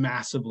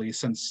massively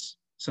since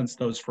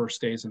those first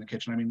days in the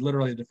kitchen. I mean,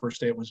 literally the first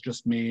day it was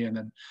just me, and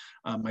then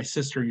my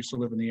sister used to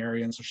live in the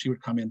area, and so she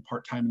would come in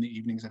part time in the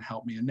evenings and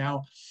help me. And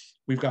now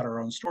we've got our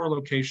own store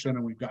location,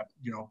 and we've got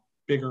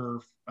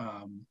bigger.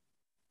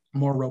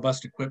 More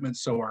robust equipment,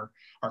 so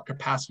our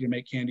capacity to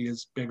make candy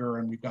is bigger,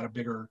 and we've got a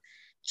bigger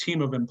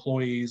team of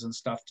employees and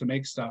stuff to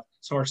make stuff,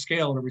 so our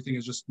scale and everything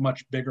is just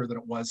much bigger than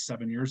it was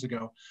 7 years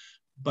ago.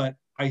 But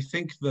I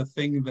think the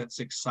thing that's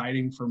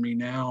exciting for me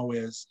now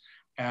is,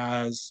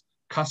 as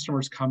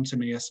customers come to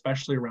me,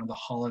 especially around the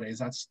holidays,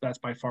 that's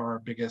by far our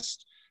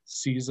biggest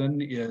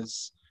season,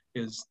 is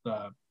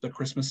the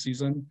Christmas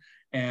season,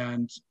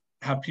 and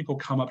have people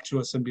come up to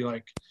us and be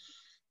like,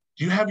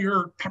 do you have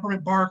your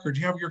peppermint bark, or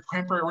do you have your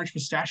cranberry orange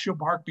pistachio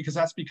bark? Because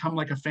that's become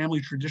like a family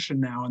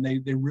tradition now, and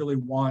they really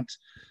want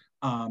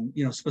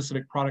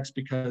specific products,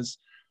 because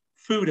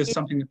food is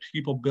something that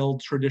people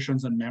build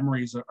traditions and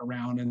memories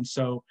around. And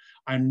so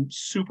I'm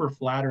super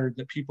flattered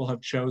that people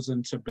have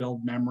chosen to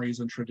build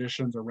memories and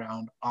traditions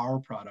around our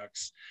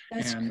products.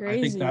 That's And I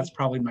think that's crazy.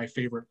 probably my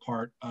favorite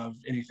part of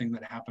anything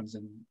that happens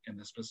in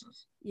this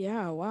business.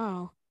 Yeah,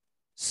 wow.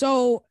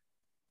 So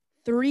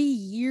 3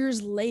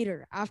 years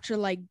later, after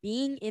like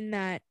being in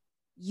that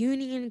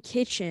union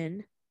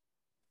kitchen,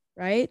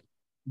 right?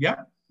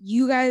 Yeah,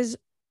 You guys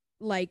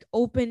like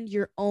opened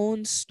your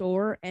own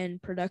store and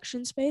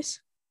production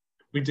space?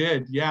 we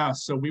did. Yeah.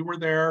 So we were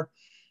there,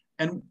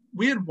 and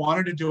we had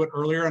wanted to do it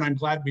earlier, and I'm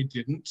glad we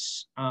didn't,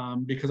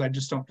 because I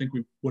just don't think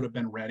we would have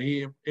been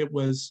ready.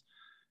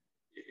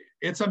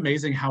 It's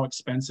amazing how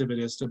expensive it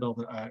is to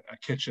build a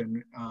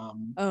kitchen.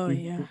 Oh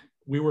yeah.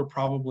 We were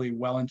probably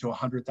well into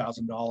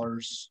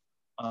 $100,000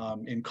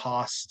 in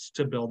costs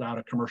to build out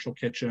a commercial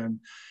kitchen.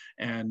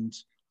 And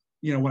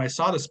when I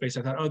saw the space,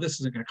 I thought, oh, this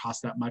isn't going to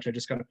cost that much. I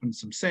just got to put in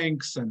some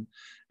sinks, and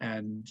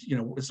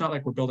it's not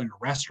like we're building a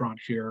restaurant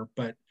here,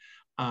 but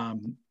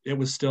it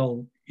was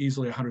still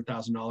easily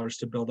 $100,000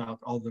 to build out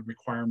all the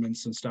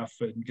requirements and stuff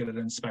and get it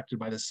inspected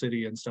by the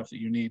city and stuff that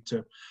you need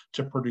to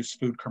produce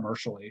food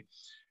commercially.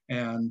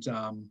 And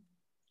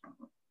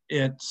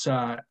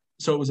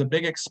so it was a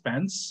big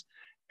expense,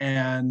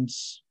 and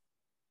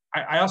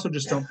I also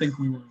just don't think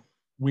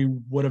we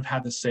would have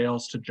had the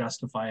sales to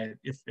justify it,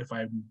 if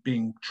I'm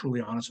being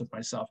truly honest with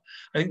myself.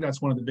 I think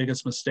that's one of the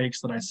biggest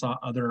mistakes that I saw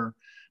other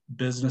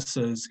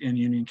businesses in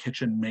Union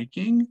Kitchen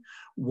making,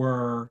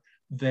 were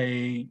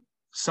they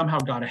somehow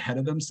got ahead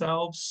of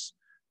themselves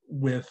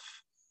with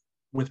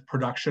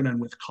production and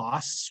with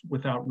costs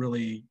without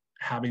really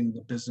having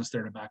the business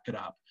there to back it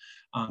up.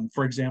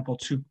 For example,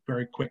 two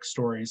very quick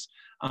stories.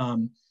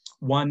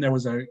 One, there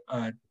was a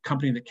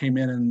company that came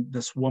in, and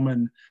this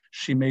woman,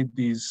 she made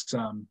these,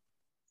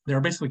 they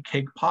were basically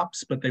cake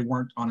pops, but they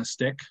weren't on a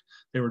stick.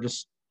 They were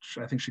just,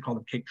 I think she called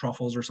them cake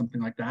truffles or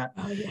something like that.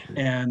 Oh yeah.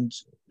 And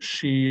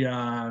she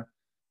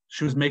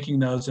was making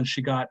those, and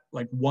she got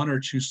like one or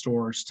two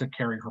stores to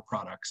carry her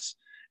products.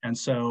 And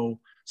so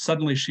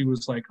suddenly she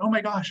was like, oh my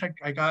gosh,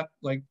 I got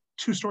like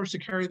two stores to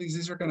carry these.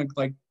 These are going to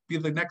like be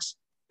the next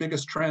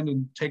biggest trend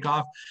and take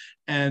off.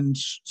 And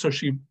so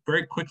she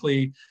very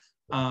quickly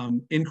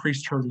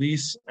increased her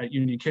lease at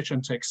Union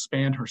Kitchen to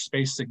expand her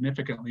space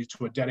significantly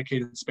to a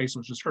dedicated space,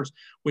 which is hers,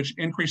 which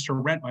increased her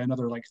rent by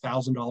another like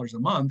 $1,000 a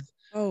month.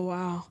 Oh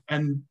wow.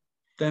 And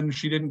then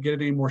she didn't get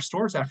any more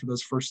stores after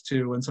those first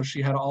two. And so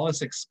she had all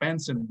this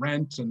expense and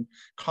rent and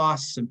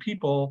costs and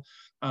people,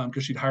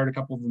 because she'd hired a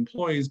couple of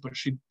employees, but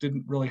she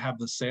didn't really have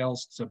the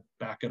sales to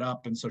back it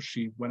up. And so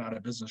she went out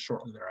of business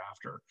shortly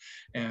thereafter.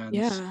 And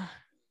Yeah.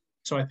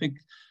 so I think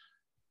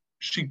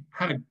she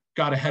kind of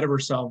got ahead of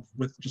herself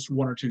with just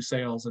one or two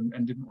sales, and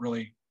didn't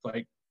really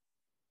like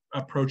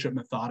approach it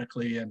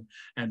methodically and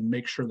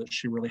make sure that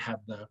she really had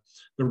the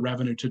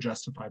revenue to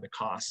justify the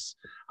costs.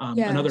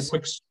 Another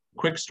Yes.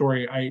 quick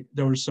story.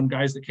 There was some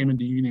guys that came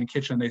into Union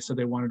Kitchen. They said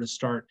they wanted to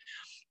start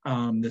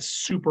this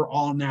super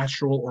all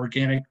natural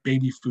organic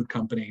baby food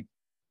company.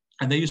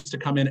 And they used to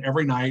come in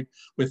every night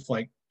with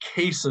like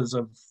cases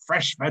of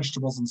fresh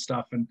vegetables and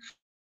stuff, and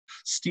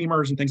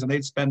steamers and things, and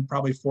they'd spend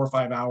probably 4 or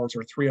 5 hours,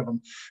 or three of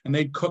them, and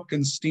they'd cook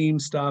and steam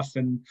stuff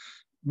and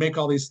make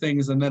all these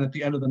things. And then at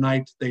the end of the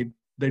night, they'd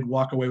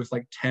walk away with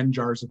like 10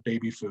 jars of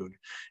baby food.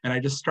 And I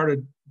just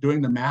started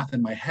doing the math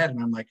in my head,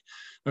 and I'm like,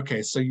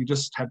 okay, so you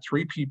just had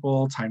 3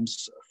 people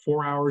times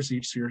 4 hours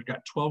each, so you've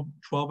got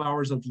 12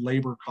 hours of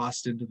labor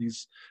cost into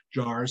these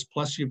jars,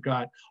 plus you've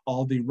got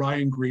all the raw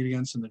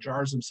ingredients and the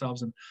jars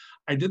themselves. And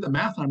I did the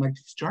math, and I'm like,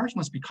 these jars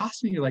must be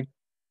costing you like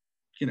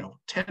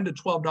 $10 to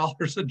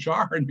 $12 a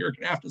jar, and you're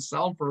gonna have to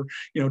sell them for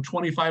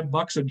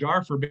 $25 a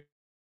jar for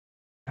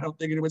I don't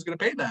think anyone's going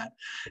to pay that.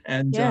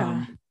 And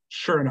Yeah.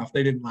 sure enough,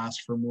 they didn't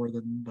last for more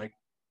than like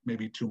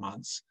maybe 2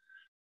 months.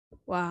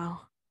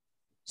 Wow.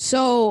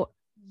 So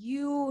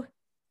you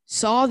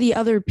saw the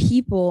other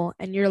people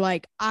and you're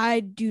like,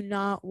 I do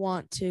not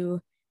want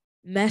to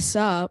mess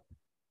up.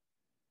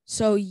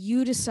 So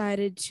you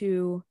decided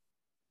to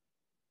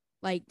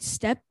like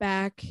step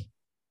back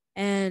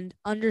and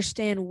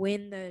understand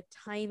when the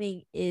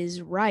timing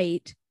is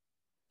right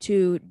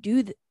to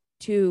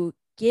to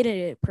get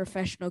a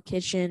professional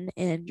kitchen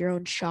and your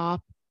own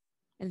shop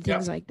and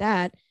things Yep. like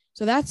that.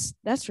 So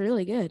that's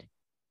really good.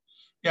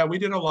 Yeah, we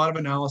did a lot of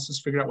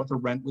analysis, figured out what the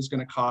rent was going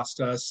to cost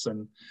us,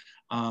 and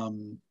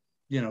um,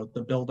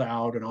 the build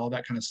out and all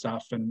that kind of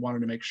stuff, and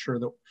wanted to make sure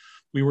that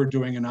we were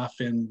doing enough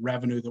in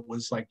revenue that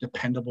was like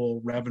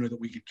dependable revenue that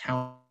we could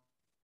count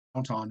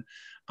on,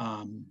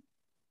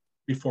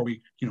 before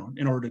we,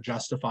 in order to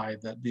justify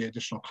the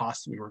additional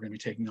costs that we were going to be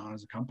taking on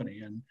as a company.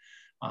 And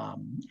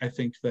I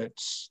think that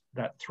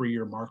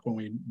 3-year mark when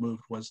we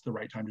moved was the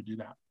right time to do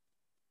that.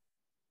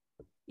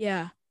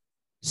 Yeah.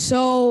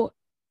 So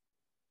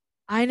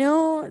I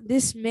know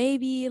this may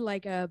be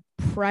like a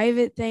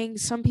private thing.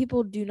 Some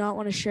people do not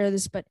want to share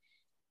this, but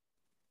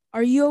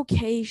are you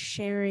okay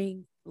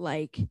sharing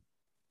like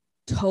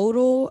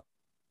total?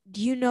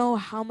 Do you know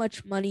how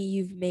much money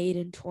you've made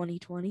in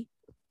 2020?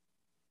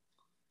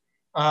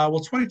 Well,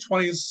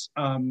 2020 is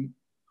an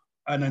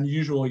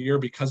unusual year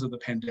because of the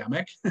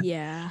pandemic.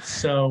 Yeah.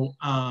 So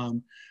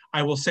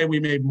I will say we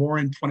made more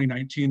in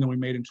 2019 than we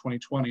made in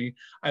 2020.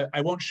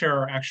 I won't share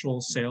our actual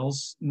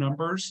sales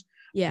numbers,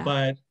 Yeah.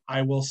 but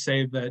I will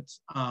say that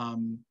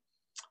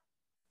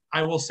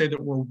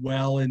we're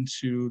well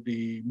into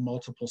the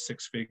multiple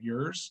 6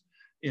 figures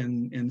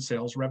in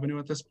sales revenue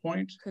at this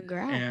point.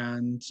 Congrats.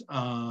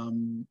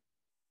 And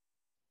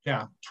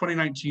yeah,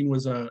 2019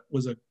 was a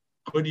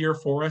good year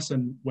for us,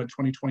 and when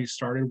 2020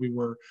 started, we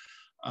were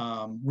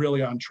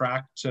really on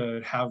track to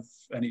have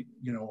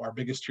our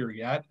biggest year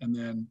yet. And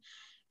then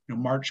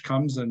March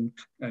comes and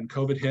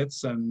COVID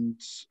hits, and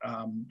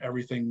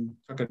everything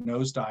took a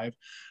nosedive.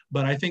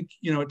 But I think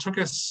it took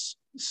us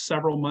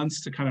several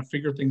months to kind of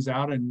figure things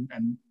out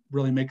and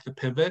really make the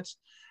pivot.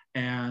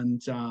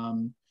 And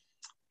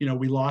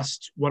we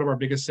lost one of our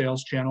biggest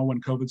sales channel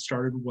when COVID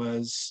started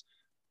was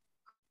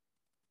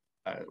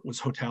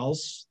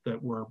hotels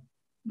that were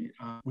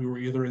we were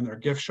either in their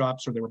gift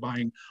shops or they were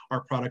buying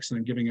our products and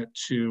then giving it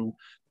to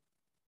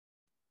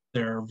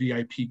their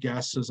VIP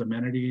guests as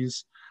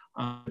amenities.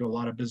 Did a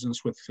lot of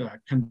business with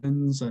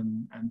conventions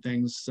and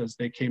things as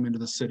they came into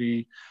the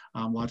city.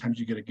 A lot of times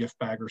you get a gift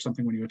bag or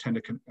something when you attend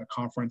a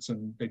conference,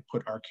 and they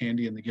put our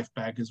candy in the gift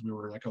bag because we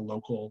were like a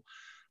local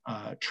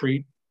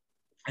treat.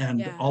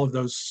 And all of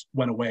those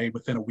went away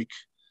within a week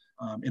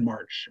in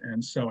March.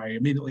 And so I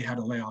immediately had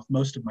to lay off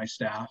most of my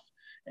staff.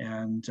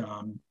 And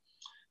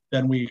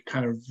then we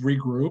kind of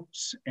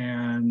regrouped,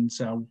 and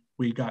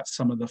we got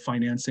some of the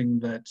financing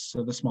that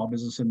the Small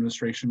Business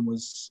Administration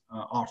was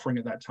offering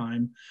at that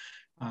time,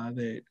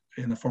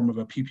 in the form of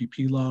a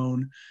PPP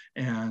loan.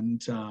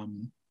 And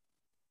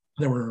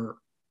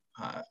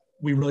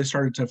we really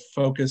started to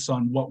focus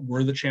on what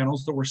were the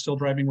channels that were still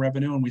driving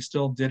revenue, and we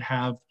still did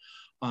have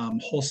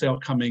wholesale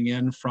coming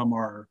in from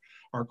our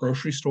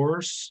grocery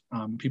stores.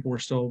 People were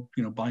still,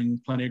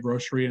 buying plenty of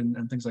grocery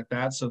and things like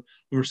that. So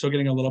we were still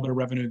getting a little bit of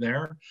revenue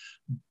there.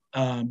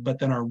 But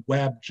then our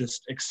web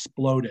just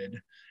exploded.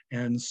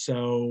 And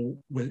so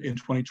in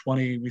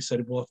 2020, we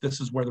said, well, if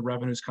this is where the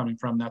revenue is coming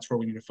from, that's where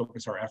we need to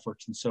focus our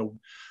efforts. And so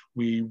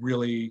we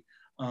really,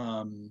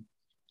 I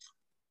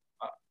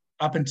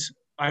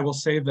will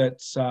say that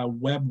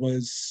web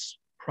was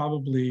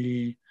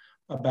probably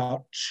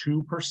about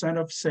 2%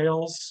 of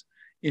sales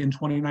in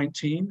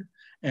 2019,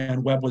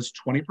 and web was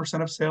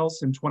 20% of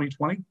sales in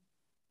 2020.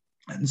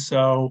 And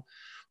so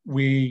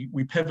we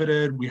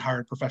pivoted. We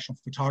hired a professional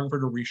photographer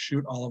to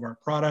reshoot all of our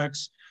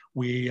products.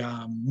 We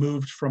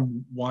moved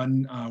from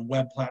one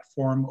web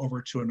platform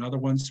over to another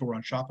one. So we're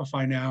on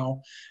Shopify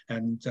now,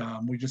 and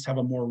we just have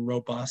a more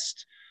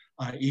robust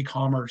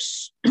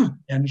e-commerce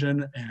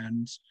engine,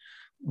 and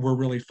we're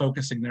really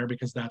focusing there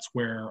because that's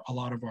where a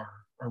lot of our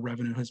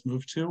revenue has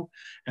moved to.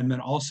 And then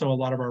also a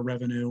lot of our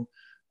revenue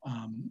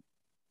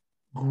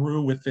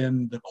grew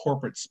within the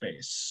corporate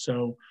space.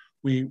 So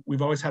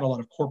we've always had a lot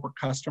of corporate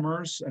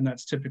customers, and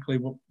that's typically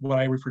what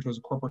I refer to as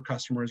a corporate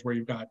customer, is where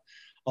you've got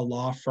a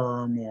law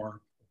firm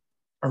or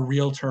a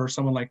realtor or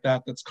someone like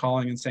that that's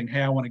calling and saying,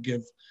 hey, I want to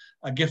give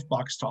a gift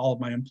box to all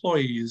of my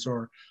employees,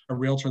 or a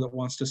realtor that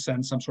wants to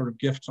send some sort of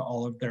gift to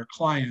all of their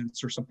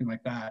clients or something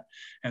like that.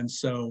 And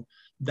so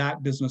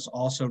that business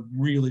also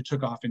really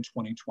took off in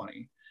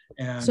 2020.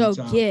 And so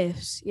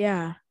gifts,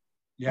 yeah.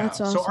 Yeah.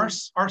 That's awesome.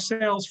 So our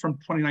sales from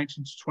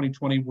 2019 to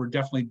 2020 were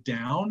definitely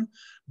down,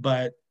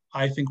 but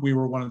I think we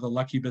were one of the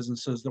lucky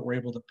businesses that were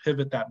able to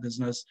pivot that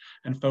business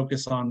and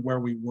focus on where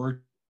we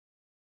were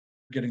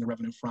getting the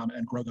revenue from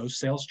and grow those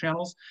sales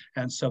channels.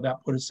 And so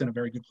that put us in a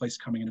very good place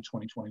coming into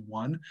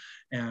 2021.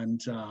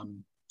 And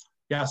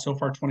yeah, so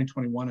far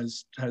 2021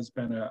 has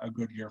been a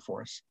good year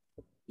for us.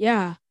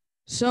 Yeah.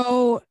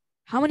 So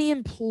How many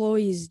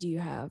employees do you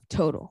have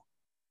total?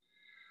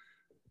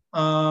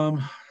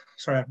 Sorry,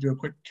 I have to do a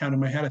quick count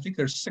in my head. I think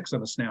there's 6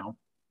 of us now.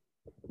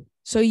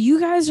 So you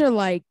guys are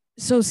like,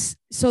 so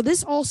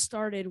this all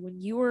started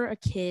when you were a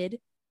kid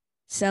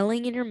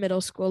selling in your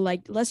middle school.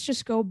 Like, let's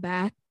just go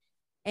back,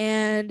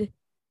 and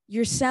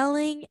you're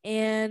selling,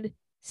 and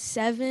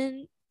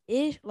 7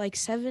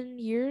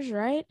 years,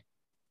 right?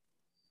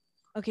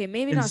 Okay,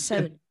 maybe not It's,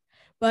 7,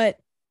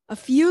 but a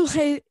few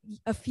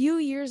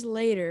years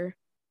later,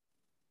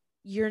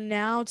 you're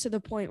now to the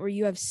point where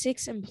you have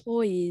 6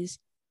 employees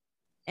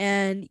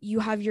and you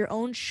have your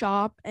own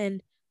shop.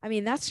 And I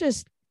mean, that's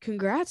just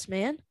congrats,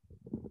 man.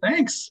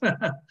 Thanks.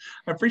 I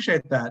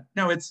appreciate that.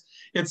 No, it's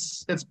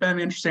been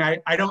interesting.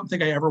 I don't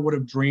think I ever would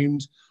have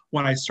dreamed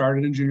when I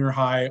started in junior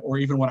high, or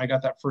even when I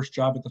got that first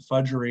job at the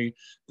Fudgery,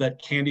 that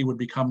candy would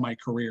become my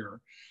career.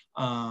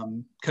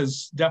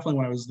 Because definitely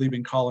when I was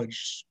leaving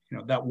college,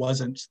 that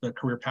wasn't the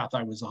career path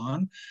I was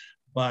on.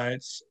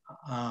 But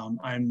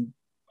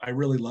I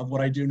really love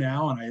what I do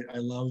now, and I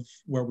love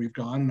where we've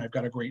gone, and I've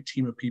got a great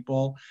team of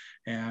people,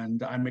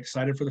 and I'm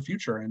excited for the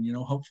future. And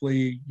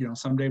hopefully,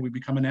 someday we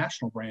become a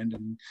national brand,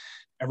 and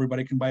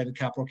everybody can buy the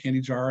Capital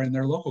Candy Jar in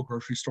their local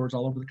grocery stores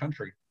all over the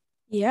country.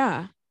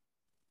 Yeah.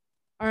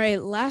 All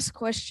right, last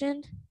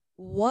question.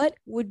 What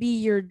would be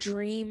your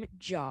dream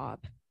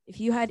job? If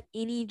you had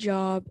any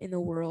job in the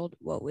world,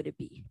 what would it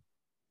be?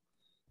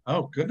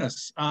 Oh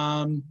goodness.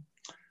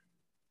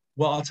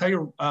 Well, I'll tell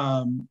you,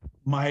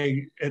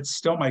 it's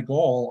still my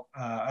goal.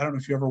 I don't know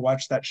if you ever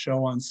watched that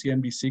show on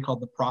CNBC called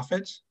The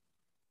Prophet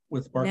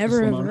with Marcus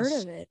Never have heard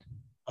Lemonis. of it.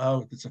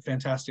 Oh, it's a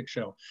fantastic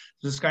show.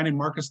 There's this guy named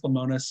Marcus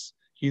Lemonis.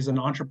 He's an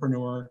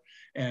entrepreneur,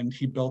 and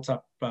he built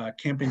up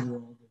Camping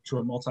World to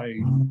a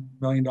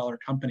multi-million-dollar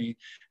company.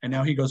 And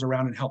now he goes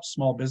around and helps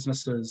small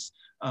businesses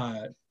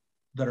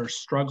that are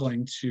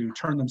struggling to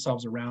turn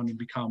themselves around and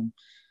become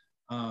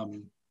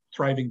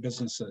thriving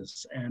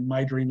businesses. And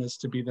my dream is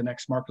to be the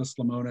next Marcus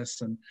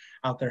Lemonis, and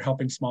out there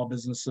helping small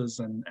businesses,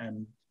 and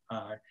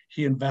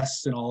he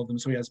invests in all of them,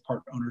 so he has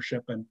part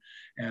ownership.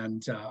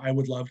 And I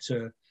would love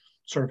to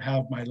sort of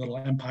have my little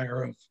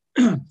empire of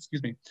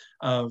excuse me,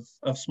 of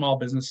small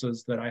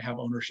businesses that I have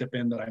ownership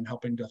in, that I'm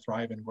helping to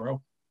thrive and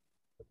grow.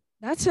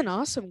 That's an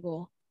awesome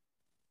goal.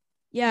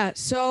 Yeah,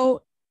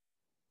 so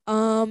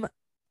um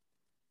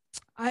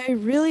I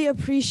really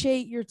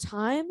appreciate your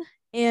time,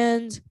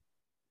 and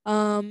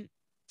um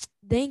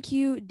thank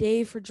you,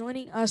 Dave, for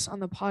joining us on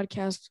the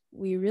podcast.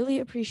 We really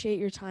appreciate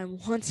your time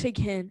once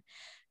again.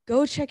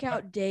 Go check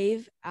out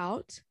Dave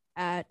out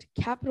at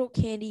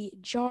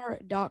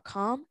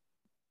capitalcandyjar.com.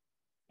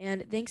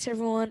 And thanks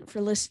everyone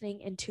for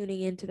listening and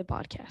tuning into the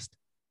podcast.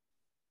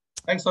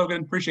 Thanks,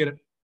 Logan. Appreciate it.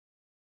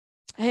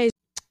 Hey,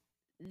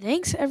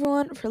 thanks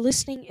everyone for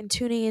listening and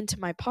tuning into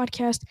my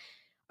podcast.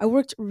 I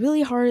worked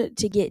really hard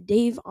to get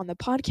Dave on the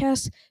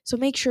podcast, so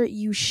make sure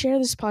you share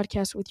this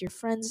podcast with your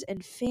friends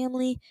and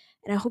family,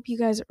 and I hope you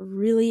guys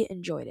really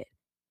enjoyed it.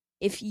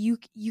 If you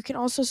can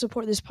also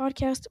support this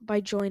podcast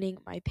by joining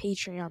my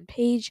Patreon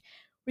page,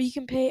 where you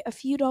can pay a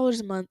few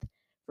dollars a month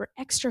for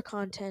extra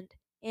content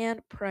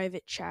and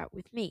private chat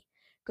with me.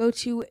 Go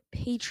to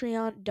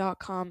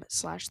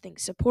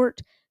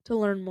patreon.com/thinksupport to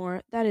learn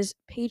more. That is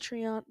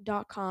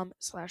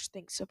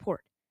patreon.com/thinksupport.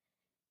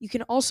 You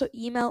can also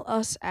email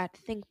us at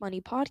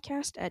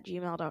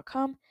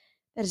thinkmoneypodcast@gmail.com.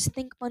 That is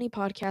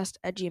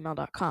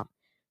thinkmoneypodcast@gmail.com.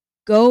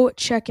 Go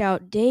check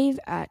out Dave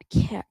at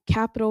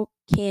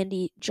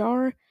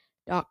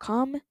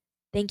capitalcandyjar.com.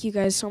 Thank you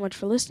guys so much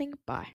for listening. Bye.